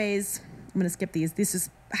many ways, I'm going to skip these. This is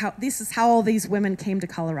how all these women came to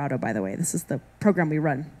Colorado, by the way. This is the program we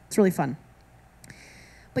run. It's really fun.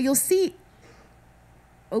 But you'll see,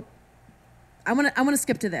 I want to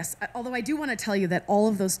skip to this, although I do want to tell you that all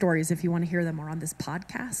of those stories, if you want to hear them, are on this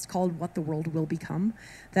podcast called What the World Will Become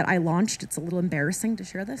that I launched. It's a little embarrassing to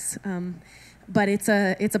share this, but it's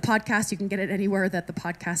a podcast. You can get it anywhere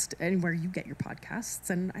you get your podcasts,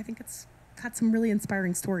 and I think it's got some really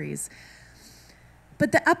inspiring stories.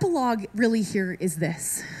 But the epilogue really here is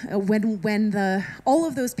this: when all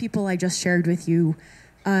of those people I just shared with you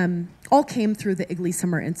all came through the IGLI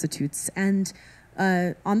Summer Institutes, and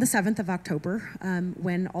on the 7th of October,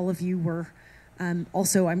 when all of you were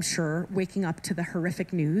also, I'm sure, waking up to the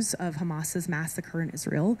horrific news of Hamas's massacre in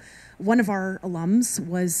Israel, one of our alums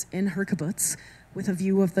was in her kibbutz with a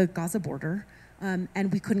view of the Gaza border,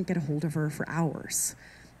 and we couldn't get a hold of her for hours.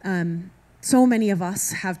 So many of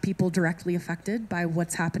us have people directly affected by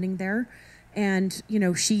what's happening there, and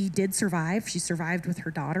she did survive. She survived with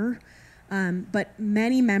her daughter. But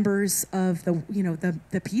many members of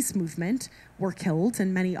the peace movement were killed,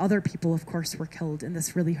 and many other people, of course, were killed in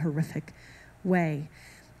this really horrific way.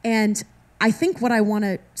 And I think what I want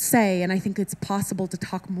to say, and I think it's possible to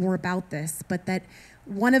talk more about this, but that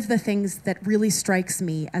one of the things that really strikes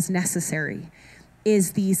me as necessary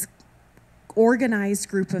is these organized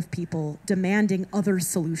group of people demanding other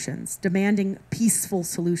solutions, demanding peaceful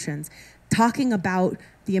solutions, talking about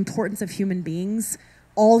the importance of human beings,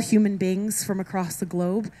 all human beings from across the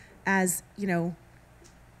globe, as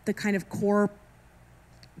the kind of core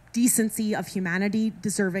decency of humanity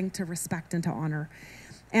deserving to respect and to honor.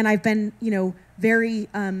 And I've been very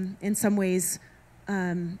in some ways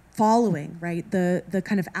following, right, the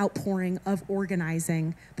kind of outpouring of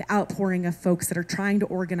organizing, the outpouring of folks that are trying to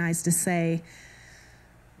organize to say,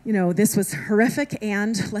 this was horrific,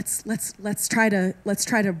 and let's try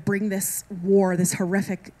to bring this war, this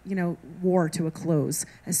horrific, war to a close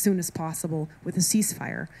as soon as possible with a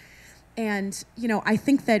ceasefire. And I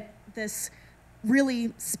think that this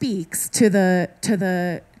really speaks to the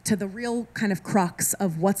real kind of crux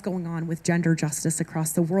of what's going on with gender justice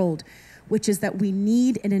across the world, which is that we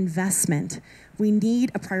need an investment. We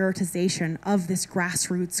need a prioritization of this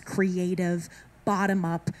grassroots, creative,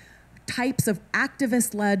 bottom-up types of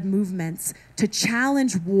activist-led movements to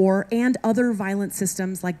challenge war and other violent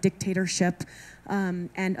systems like dictatorship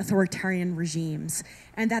and authoritarian regimes.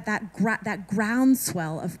 And that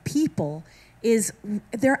groundswell of people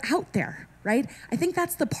they're out there, right? I think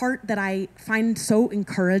that's the part that I find so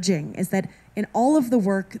encouraging, is that in all of the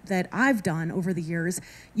work that I've done over the years,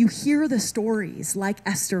 you hear the stories like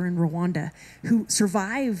Esther in Rwanda, who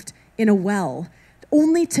survived in a well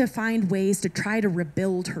only to find ways to try to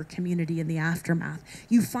rebuild her community in the aftermath.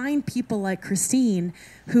 You find people like Christine,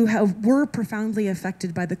 who were profoundly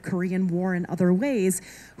affected by the Korean War in other ways,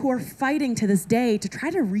 who are fighting to this day to try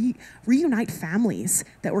to reunite families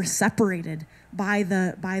that were separated by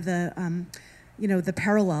the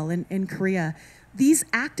parallel in Korea. These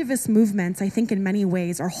activist movements, I think in many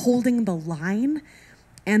ways, are holding the line,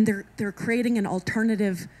 and they're creating an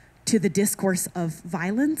alternative to the discourse of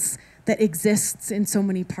violence that exists in so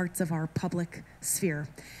many parts of our public sphere.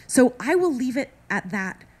 So I will leave it at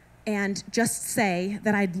that and just say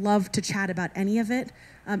that I'd love to chat about any of it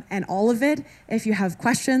and all of it if you have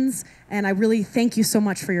questions. And I really thank you so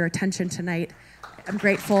much for your attention tonight. I'm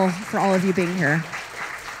grateful for all of you being here.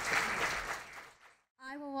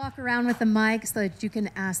 I will walk around with the mic so that you can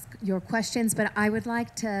ask your questions, but I would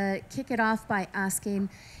like to kick it off by asking,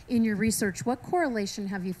 in your research, what correlation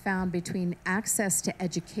have you found between access to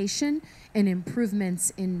education and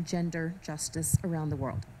improvements in gender justice around the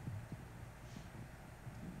world?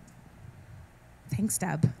 Thanks,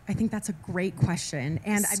 Deb. I think that's a great question.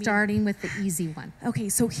 And starting with the easy one. Okay,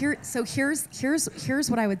 so here's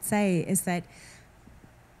what I would say is that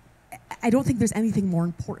I don't think there's anything more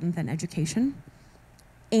important than education.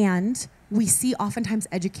 And we see oftentimes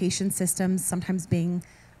education systems sometimes being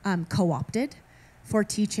co-opted for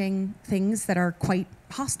teaching things that are quite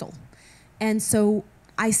hostile. And so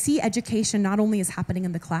I see education not only as happening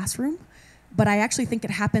in the classroom, but I actually think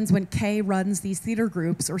it happens when Kay runs these theater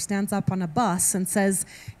groups or stands up on a bus and says,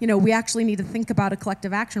 we actually need to think about a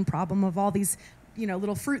collective action problem of all these,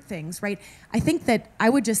 little fruit things, right? I think that I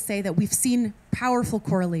would just say that we've seen powerful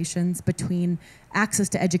correlations between access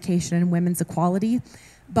to education and women's equality,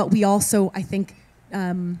 but we also, I think,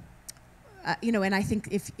 and I think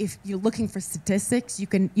if you're looking for statistics, you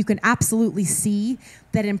can absolutely see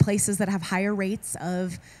that in places that have higher rates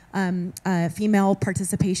of female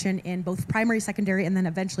participation in both primary, secondary, and then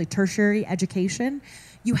eventually tertiary education,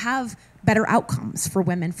 you have better outcomes for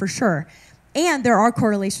women, for sure. And there are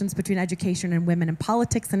correlations between education and women in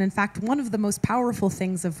politics. And in fact, one of the most powerful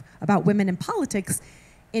things about women in politics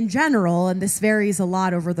in general, and this varies a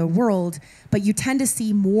lot over the world, but you tend to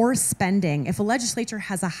see more spending. If a legislature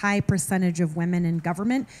has a high percentage of women in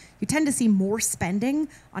government, you tend to see more spending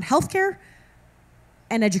on healthcare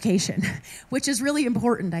and education, which is really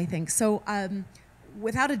important, I think. So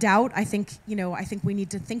without a doubt, I think we need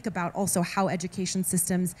to think about also how education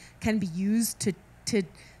systems can be used to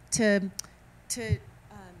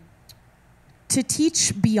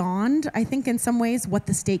teach beyond, I think, in some ways, what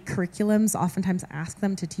the state curriculums oftentimes ask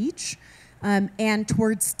them to teach, and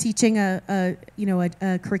towards teaching a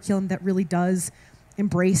curriculum that really does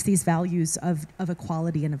embrace these values of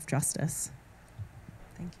equality and of justice.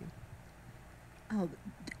 Thank you.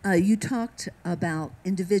 You talked about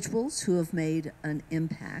individuals who have made an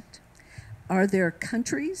impact. Are there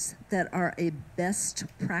countries that are a best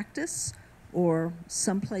practice or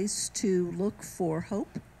someplace to look for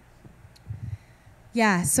hope?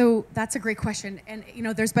 Yeah, so that's a great question. And,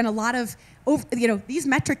 there's been a lot of, these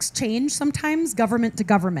metrics change sometimes government to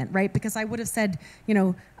government, right? Because I would have said,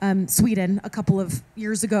 Sweden a couple of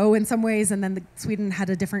years ago in some ways, and then Sweden had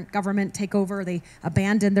a different government take over. They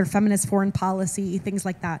abandoned their feminist foreign policy, things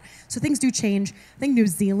like that. So things do change. I think New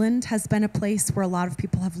Zealand has been a place where a lot of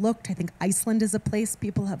people have looked. I think Iceland is a place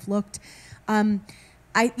people have looked.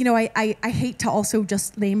 I hate to also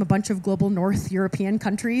just name a bunch of global North European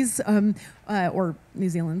countries, or New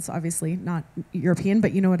Zealand's obviously not European,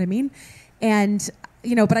 but you know what I mean. And,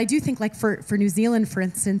 but I do think like for New Zealand, for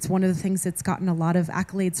instance, one of the things it's gotten a lot of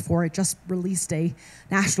accolades for, it just released a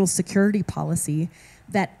national security policy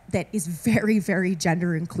that is very, very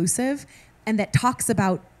gender inclusive and that talks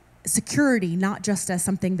about security, not just as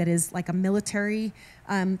something that is like a military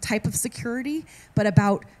type of security, but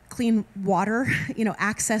about clean water,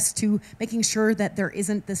 access to making sure that there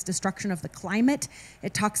isn't this destruction of the climate.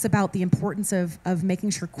 It talks about the importance of making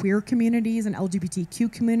sure queer communities and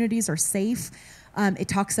LGBTQ communities are safe. It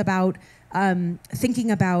talks about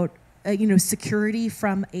thinking about security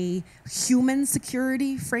from a human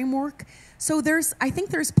security framework. So I think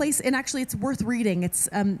there's place, and actually it's worth reading. It's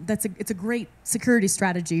a great security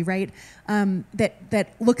strategy, right? That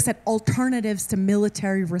looks at alternatives to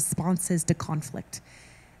military responses to conflict.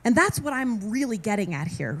 And that's what I'm really getting at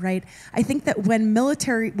here, right? I think that when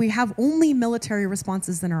we have only military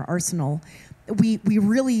responses in our arsenal, we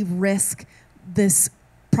really risk this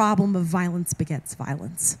problem of violence begets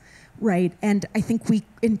violence, right? And I think we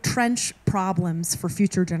entrench problems for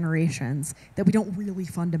future generations that we don't really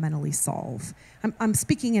fundamentally solve. I'm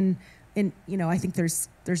speaking in I think there's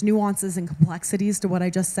nuances and complexities to what I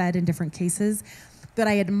just said in different cases, but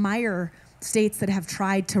I admire states that have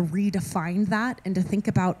tried to redefine that and to think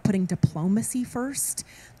about putting diplomacy first,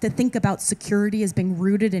 to think about security as being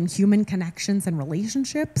rooted in human connections and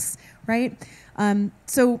relationships, right?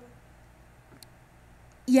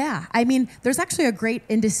 Yeah, I mean, there's actually a great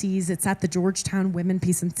indices. It's at the Georgetown Women,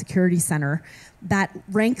 Peace and Security Center that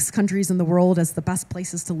ranks countries in the world as the best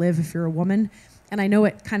places to live if you're a woman. And I know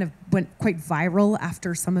it kind of went quite viral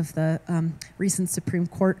after some of the recent Supreme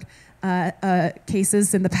Court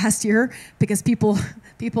cases in the past year, because people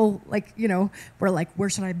were like, where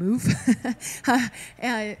should I move?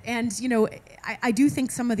 I do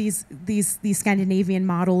think some of these Scandinavian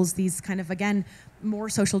models, these kind of, again, more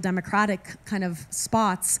social democratic kind of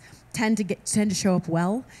spots tend to show up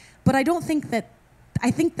well. But I think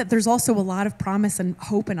that there's also a lot of promise and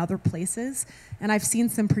hope in other places. And I've seen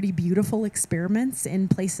some pretty beautiful experiments in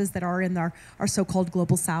places that are in our so-called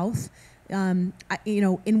global south, in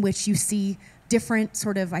which you see different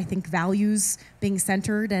sort of, I think, values being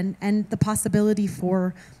centered and the possibility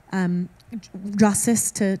for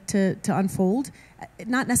justice to unfold.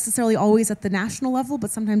 Not necessarily always at the national level,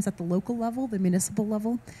 but sometimes at the local level, the municipal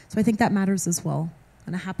level. So I think that matters as well.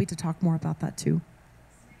 And I'm happy to talk more about that too.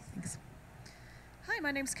 Thanks. Hi,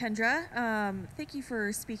 my name's Kendra. Thank you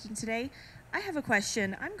for speaking today. I have a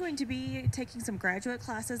question. I'm going to be taking some graduate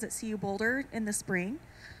classes at CU Boulder in the spring.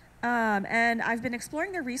 And I've been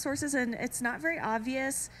exploring their resources, and it's not very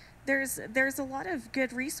obvious. There's a lot of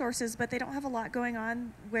good resources, but they don't have a lot going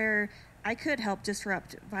on where I could help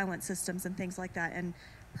disrupt violent systems and things like that and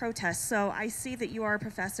protests. So I see that you are a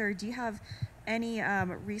professor. Do you have any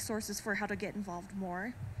resources for how to get involved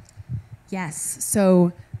more? Yes.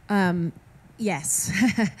 So, yes.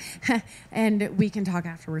 And we can talk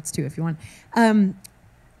afterwards too if you want.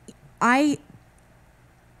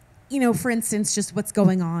 For instance, just what's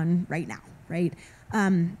going on right now, right?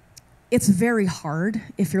 It's very hard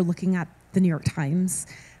if you're looking at the New York Times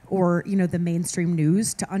or, the mainstream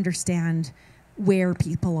news to understand where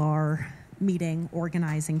people are meeting,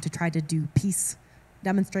 organizing to try to do peace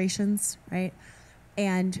demonstrations, right?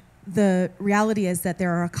 And the reality is that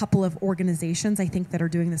there are a couple of organizations, I think, that are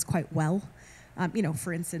doing this quite well.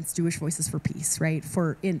 For instance, Jewish Voices for Peace, right?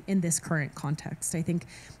 In this current context. I think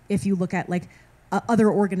if you look at other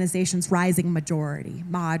organizations, Rising Majority,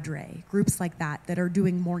 Madre, groups like that are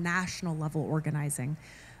doing more national level organizing,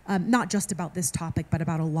 not just about this topic, but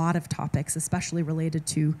about a lot of topics, especially related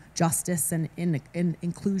to justice and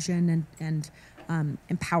inclusion and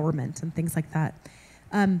empowerment and things like that.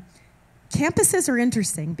 Campuses are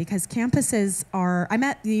interesting because campuses I'm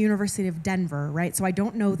at the University of Denver, right? So I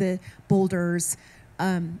don't know the Boulder's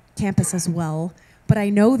campus as well, but I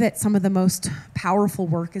know that some of the most powerful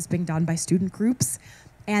work is being done by student groups,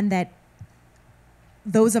 and that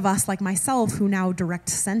those of us like myself who now direct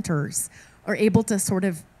centers are able to sort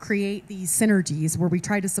of create these synergies where we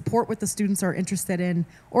try to support what the students are interested in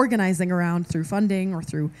organizing around through funding or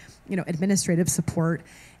through administrative support.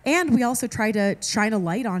 And we also try to shine a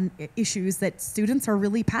light on issues that students are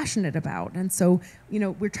really passionate about. And so,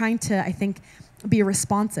 we're trying to, I think, be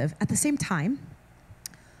responsive. At the same time,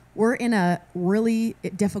 we're in a really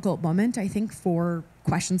difficult moment, I think, for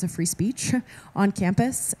questions of free speech on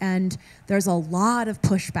campus. And there's a lot of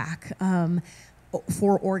pushback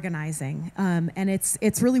for organizing. And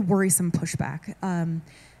it's really worrisome pushback.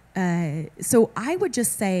 So I would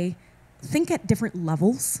just say, think at different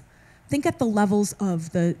levels. Think at the levels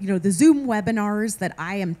of the Zoom webinars that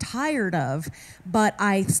I am tired of, but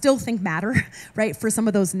I still think matter, right? For some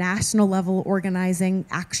of those national level organizing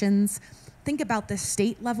actions. Think about the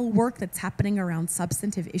state level work that's happening around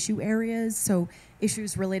substantive issue areas. So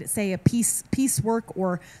issues related, say, a peace work,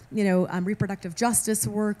 or reproductive justice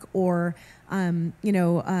work, or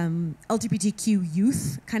LGBTQ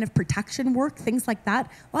youth kind of protection work, things like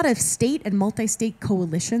that. A lot of state and multi-state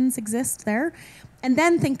coalitions exist there. And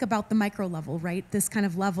then think about the micro level, right? This kind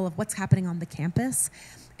of level of what's happening on the campus.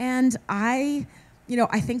 And I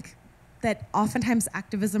think that oftentimes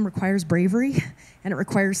activism requires bravery, and it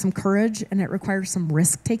requires some courage, and it requires some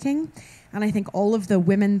risk-taking. And I think all of the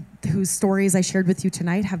women whose stories I shared with you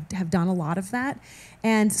tonight have done a lot of that.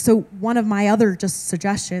 And so one of my other just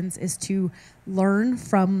suggestions is to learn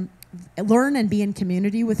and be in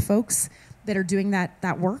community with folks that are doing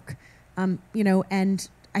that work. And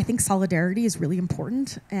I think solidarity is really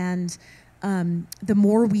important. And the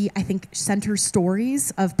more we, I think, center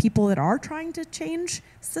stories of people that are trying to change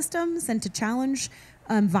systems and to challenge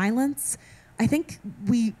violence, I think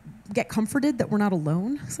we get comforted that we're not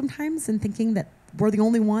alone sometimes in thinking that we're the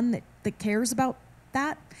only one that cares about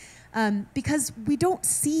that. Because we don't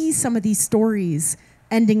see some of these stories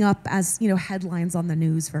ending up as, headlines on the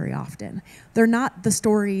news very often. They're not the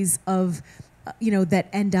stories of, that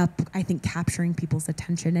end up, I think, capturing people's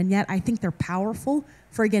attention. And yet I think they're powerful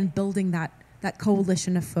for, again, building that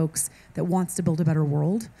coalition of folks that wants to build a better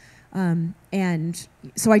world. And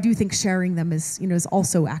so I do think sharing them is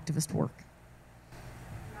also activist work.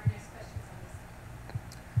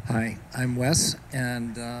 Hi, I'm Wes,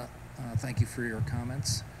 and thank you for your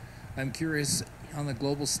comments. I'm curious, on the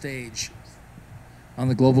global stage,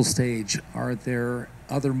 are there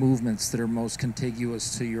other movements that are most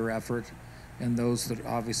contiguous to your effort and those that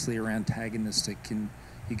obviously are antagonistic? Can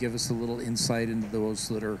you give us a little insight into those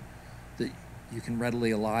that you can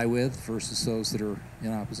readily ally with versus those that are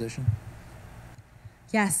in opposition?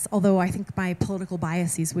 Yes, although I think my political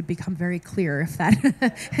biases would become very clear if that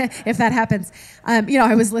if that happens.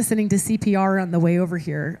 I was listening to CPR on the way over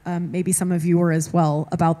here. Maybe some of you were as well,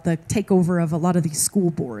 about the takeover of a lot of these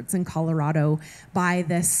school boards in Colorado by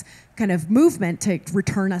this kind of movement to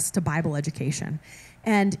return us to Bible education.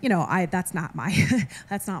 And that's not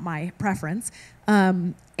my preference.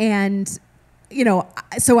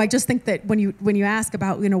 So I just think that when you ask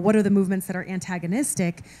about, what are the movements that are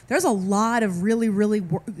antagonistic, there's a lot of really, really,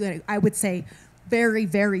 I would say, very,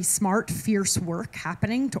 very smart, fierce work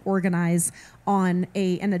happening to organize on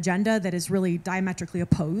an agenda that is really diametrically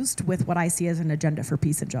opposed with what I see as an agenda for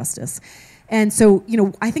peace and justice. And so,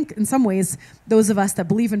 I think in some ways, those of us that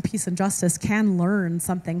believe in peace and justice can learn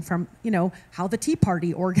something from, how the Tea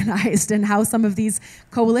Party organized and how some of these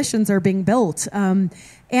coalitions are being built. And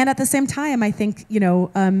at the same time, I think,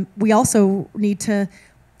 we also need to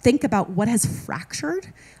think about what has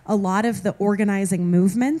fractured a lot of the organizing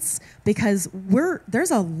movements, because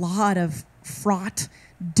there's a lot of fraught,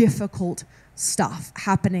 difficult stuff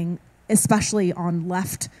happening, especially on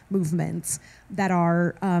left movements that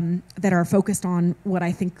are focused on what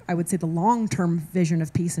I would say the long-term vision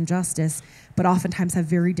of peace and justice, but oftentimes have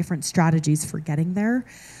very different strategies for getting there.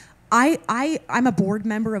 I'm a board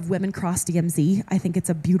member of Women Cross DMZ. I think it's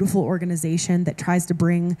a beautiful organization that tries to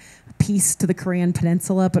bring peace to the Korean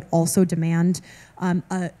Peninsula, but also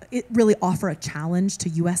it really offer a challenge to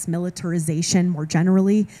U.S. militarization more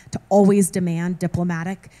generally, to always demand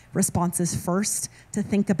diplomatic responses first, to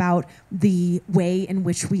think about the way in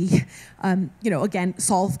which we, again,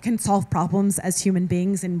 can solve problems as human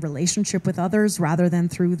beings in relationship with others rather than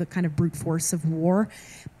through the kind of brute force of war.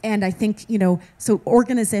 And I think, so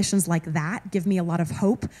organizations like that give me a lot of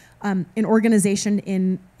hope. An organization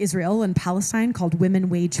in Israel and Palestine called Women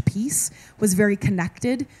Wage Peace was very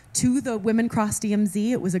connected to the Women Cross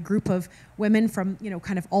DMZ. It was a group of women from,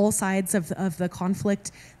 kind of all sides of the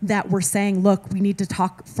conflict that were saying, look, we need to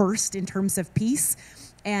talk first in terms of peace,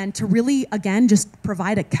 and to really, again, just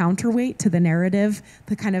provide a counterweight to the narrative,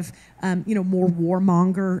 the kind of, more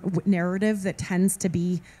warmonger narrative that tends to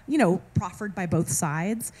be, proffered by both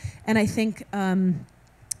sides. And I think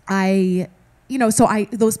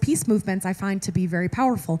those peace movements I find to be very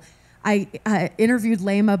powerful. I interviewed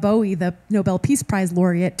Leima Bowie, the Nobel Peace Prize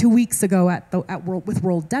laureate, 2 weeks ago with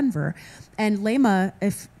World Denver. And Leima,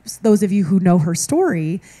 if those of you who know her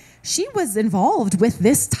story, she was involved with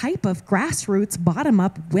this type of grassroots,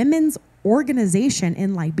 bottom-up women's organization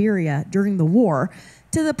in Liberia during the war,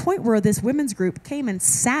 to the point where this women's group came and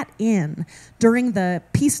sat in during the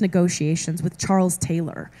peace negotiations with Charles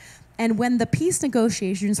Taylor. And when the peace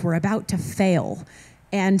negotiations were about to fail,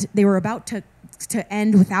 and they were about to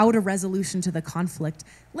end without a resolution to the conflict,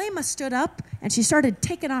 Leima stood up and she started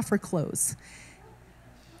taking off her clothes.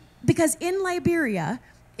 Because in Liberia,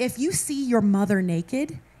 if you see your mother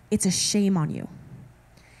naked, it's a shame on you.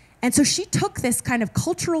 And so she took this kind of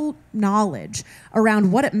cultural knowledge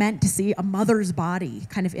around what it meant to see a mother's body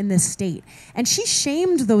kind of in this state. And she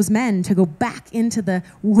shamed those men to go back into the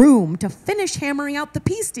room to finish hammering out the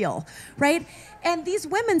peace deal, right? And these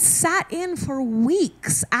women sat in for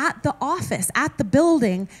weeks at the office, at the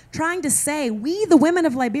building, trying to say, we, the women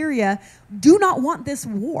of Liberia, do not want this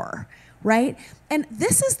war. right? And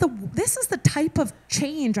this is the type of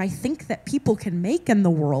change I think that people can make in the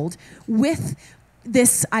world with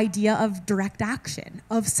this idea of direct action,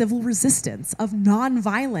 of civil resistance, of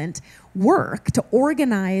nonviolent work to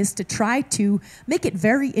organize, to try to make it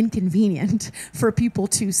very inconvenient for people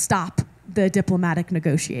to stop the diplomatic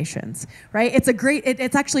negotiations, right?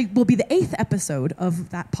 It's actually will be the 8th episode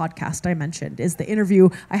of that podcast I mentioned, is the interview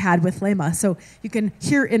I had with Lema. So you can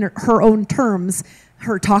hear in her own terms,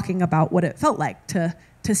 her talking about what it felt like to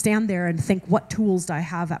stand there and think, what tools do I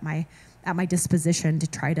have at my disposition to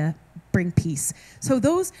try to bring peace. So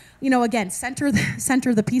those, again, center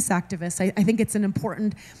the peace activists. I think it's an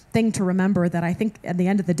important thing to remember that I think at the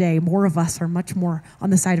end of the day, more of us are much more on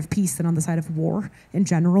the side of peace than on the side of war in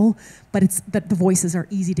general, but it's that the voices are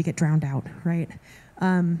easy to get drowned out, right?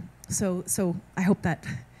 So I hope that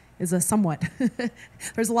is a somewhat,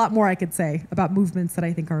 there's a lot more I could say about movements that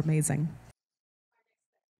I think are amazing.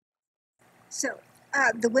 So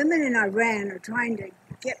the women in Iran are trying to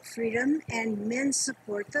get freedom and men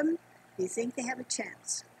support them. Do you think they have a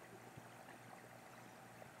chance?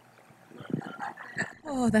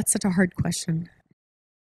 Oh, that's such a hard question.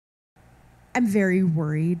 I'm very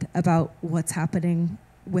worried about what's happening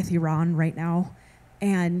with Iran right now.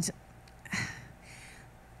 And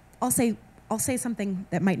I'll say something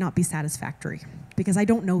that might not be satisfactory because I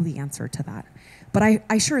don't know the answer to that. But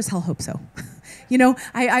I sure as hell hope so.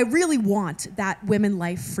 I really want that women,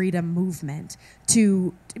 life, freedom movement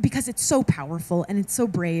because it's so powerful and it's so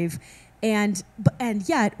brave. And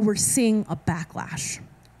yet we're seeing a backlash,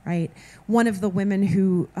 right? One of the women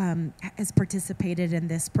who has participated in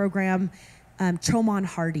this program, Choman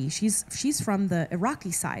Hardy, she's from the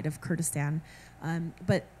Iraqi side of Kurdistan,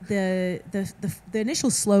 but the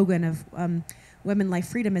initial slogan of Women, Life,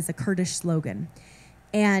 Freedom is a Kurdish slogan.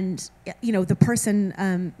 And the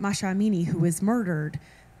person, Masha Amini, who was murdered,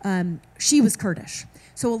 she was Kurdish.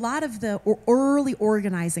 So a lot of the early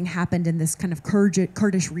organizing happened in this kind of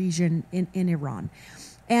Kurdish region in Iran.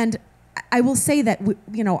 And I will say that,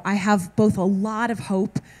 I have both a lot of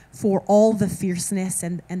hope for all the fierceness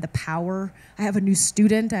and the power. I have a new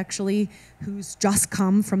student, actually, who's just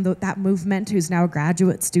come from that movement, who's now a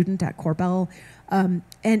graduate student at Korbel.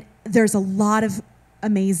 And there's a lot of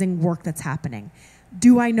amazing work that's happening.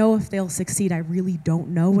 Do I know if they'll succeed? I really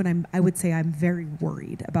don't know, and I would say I'm very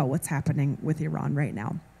worried about what's happening with Iran right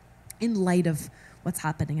now, in light of what's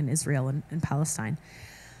happening in Israel and Palestine.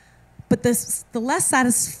 But the less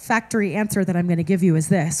satisfactory answer that I'm going to give you is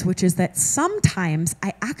this, which is that sometimes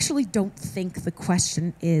I actually don't think the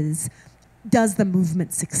question is, does the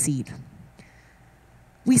movement succeed?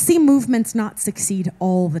 We see movements not succeed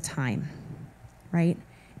all the time, right?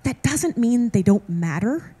 That doesn't mean they don't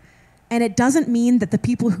matter. And it doesn't mean that the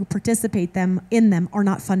people who participate in them are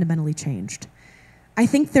not fundamentally changed. I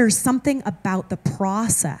think there's something about the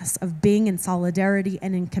process of being in solidarity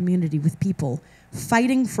and in community with people,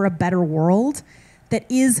 fighting for a better world, that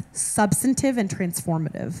is substantive and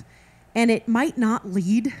transformative. And it might not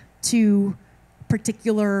lead to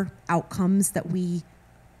particular outcomes that we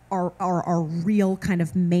are our real kind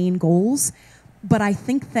of main goals, but I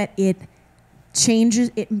think that it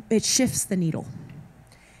changes, it shifts the needle.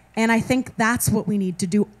 And I think that's what we need to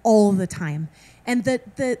do all the time. And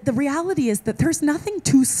the reality is that there's nothing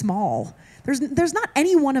too small. There's not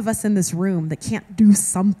any one of us in this room that can't do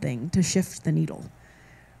something to shift the needle,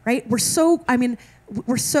 right? We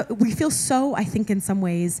feel so, I think in some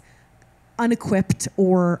ways, unequipped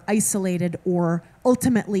or isolated or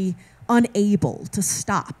ultimately unable to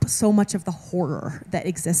stop so much of the horror that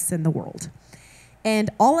exists in the world.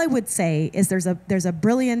 And all I would say is there's a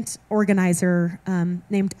brilliant organizer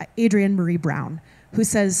named Adrienne Marie Brown who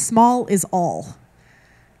says small is all,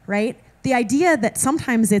 right? The idea that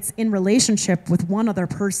sometimes it's in relationship with one other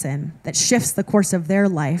person that shifts the course of their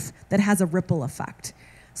life that has a ripple effect.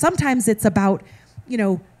 Sometimes it's about,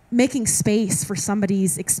 making space for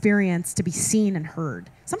somebody's experience to be seen and heard.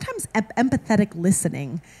 Sometimes empathetic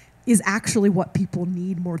listening is actually what people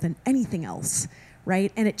need more than anything else.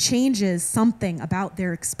 Right? And it changes something about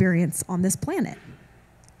their experience on this planet.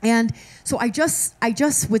 And so I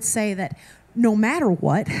just would say that no matter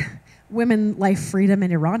what, women, life, freedom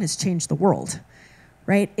in Iran has changed the world,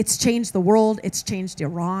 right? It's changed the world, it's changed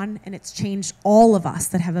Iran, and it's changed all of us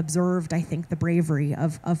that have observed, I think, the bravery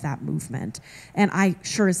of that movement. And I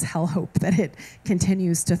sure as hell hope that it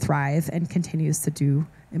continues to thrive and continues to do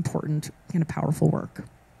important, kind of powerful work.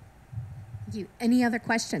 Thank you. Any other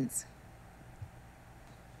questions?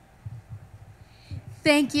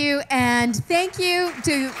 Thank you, and thank you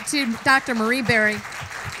to Dr. Marie Berry.